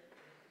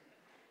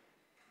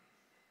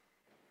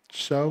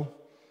 So,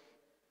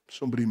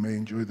 somebody may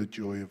enjoy the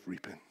joy of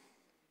reaping.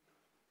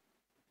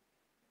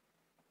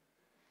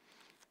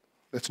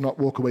 Let's not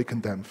walk away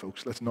condemned,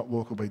 folks. Let's not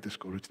walk away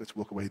discouraged. Let's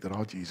walk away that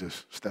our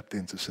Jesus stepped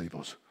in to save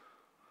us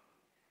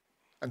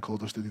and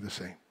called us to do the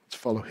same. Let's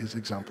follow his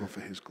example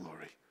for his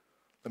glory.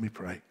 Let me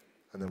pray,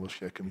 and then we'll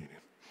share communion.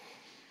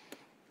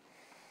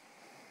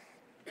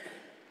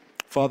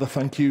 Father,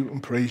 thank you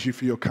and praise you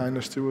for your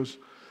kindness to us,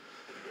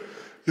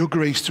 your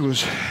grace to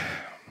us.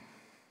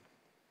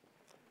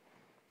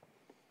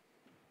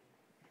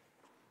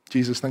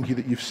 Jesus, thank you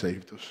that you've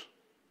saved us.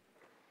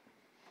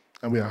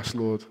 And we ask,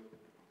 Lord,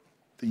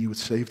 that you would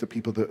save the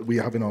people that we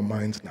have in our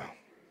minds now.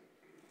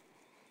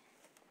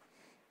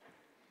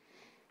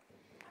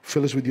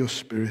 Fill us with your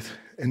Spirit.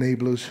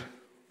 Enable us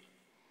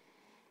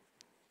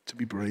to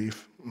be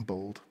brave and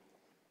bold.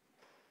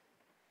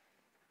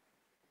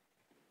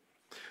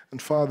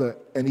 And Father,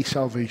 any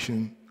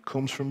salvation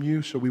comes from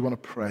you, so we want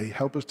to pray.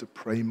 Help us to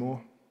pray more.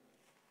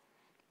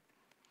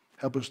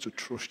 Help us to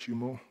trust you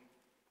more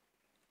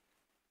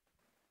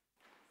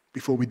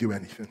before we do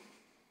anything.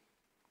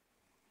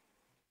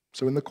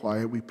 So in the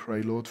choir, we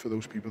pray, Lord, for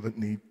those people that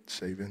need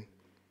saving,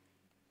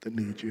 that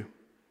need you.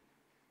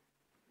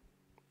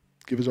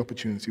 Give us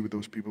opportunity with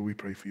those people. We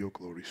pray for your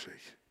glory's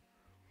sake.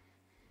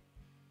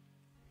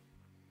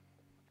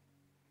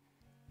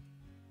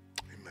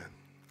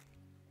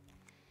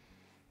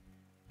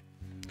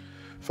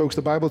 Folks,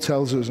 the Bible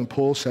tells us, and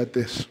Paul said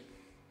this.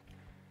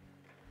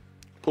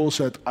 Paul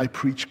said, I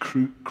preach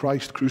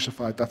Christ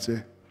crucified, that's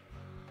it.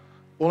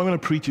 All I'm going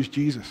to preach is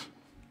Jesus.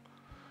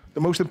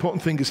 The most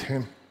important thing is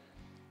him.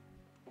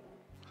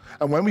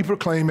 And when we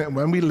proclaim it and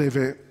when we live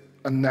it,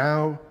 and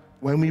now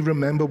when we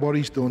remember what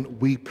he's done,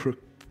 we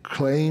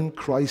proclaim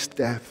Christ's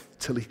death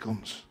till he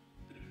comes.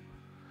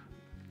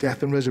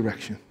 Death and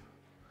resurrection.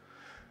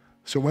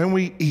 So when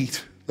we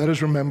eat, let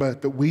us remember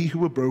that we who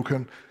were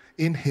broken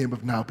in him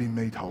have now been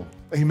made whole.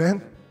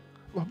 Amen?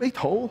 We're made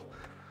whole.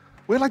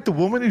 We're like the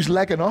woman who's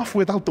legging off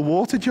without the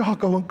water jar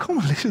going, come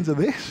and listen to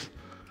this.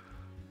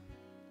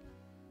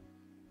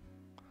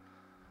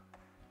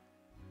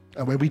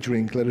 And when we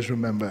drink, let us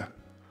remember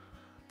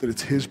that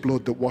it's his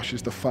blood that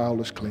washes the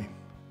foulest clean.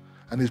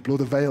 And his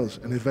blood avails,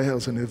 and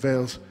avails, and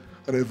avails,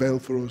 and it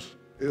availed for us.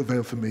 It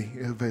availed for me.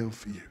 It availed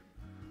for you.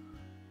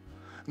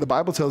 And the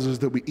Bible tells us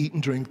that we eat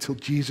and drink till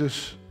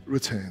Jesus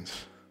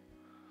returns.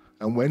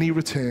 And when he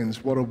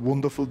returns, what a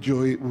wonderful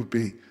joy it would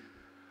be,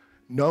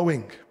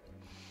 knowing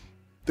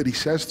that he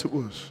says to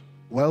us,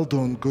 well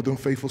done, good and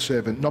faithful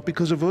servant, not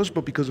because of us,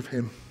 but because of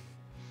him.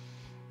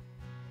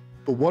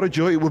 But what a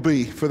joy it would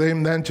be for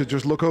him then to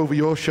just look over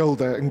your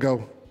shoulder and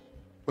go,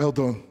 well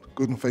done,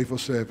 good and faithful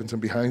servant,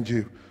 and behind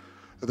you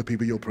are the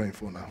people you're praying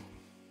for now.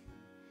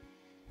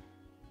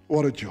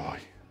 What a joy.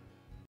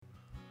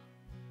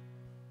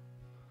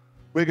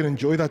 We're going to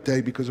enjoy that day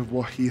because of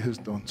what he has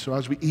done. So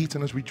as we eat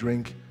and as we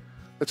drink,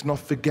 let's not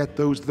forget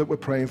those that we're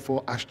praying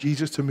for. Ask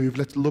Jesus to move.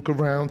 Let's look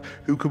around.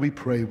 Who can we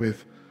pray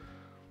with?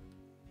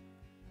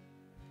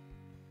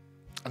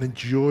 And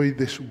enjoy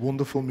this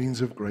wonderful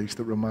means of grace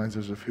that reminds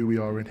us of who we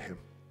are in him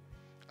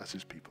as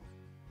his people.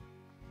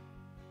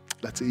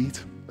 Let's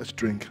eat, let's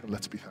drink, and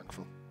let's be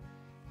thankful.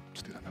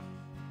 Let's do that now.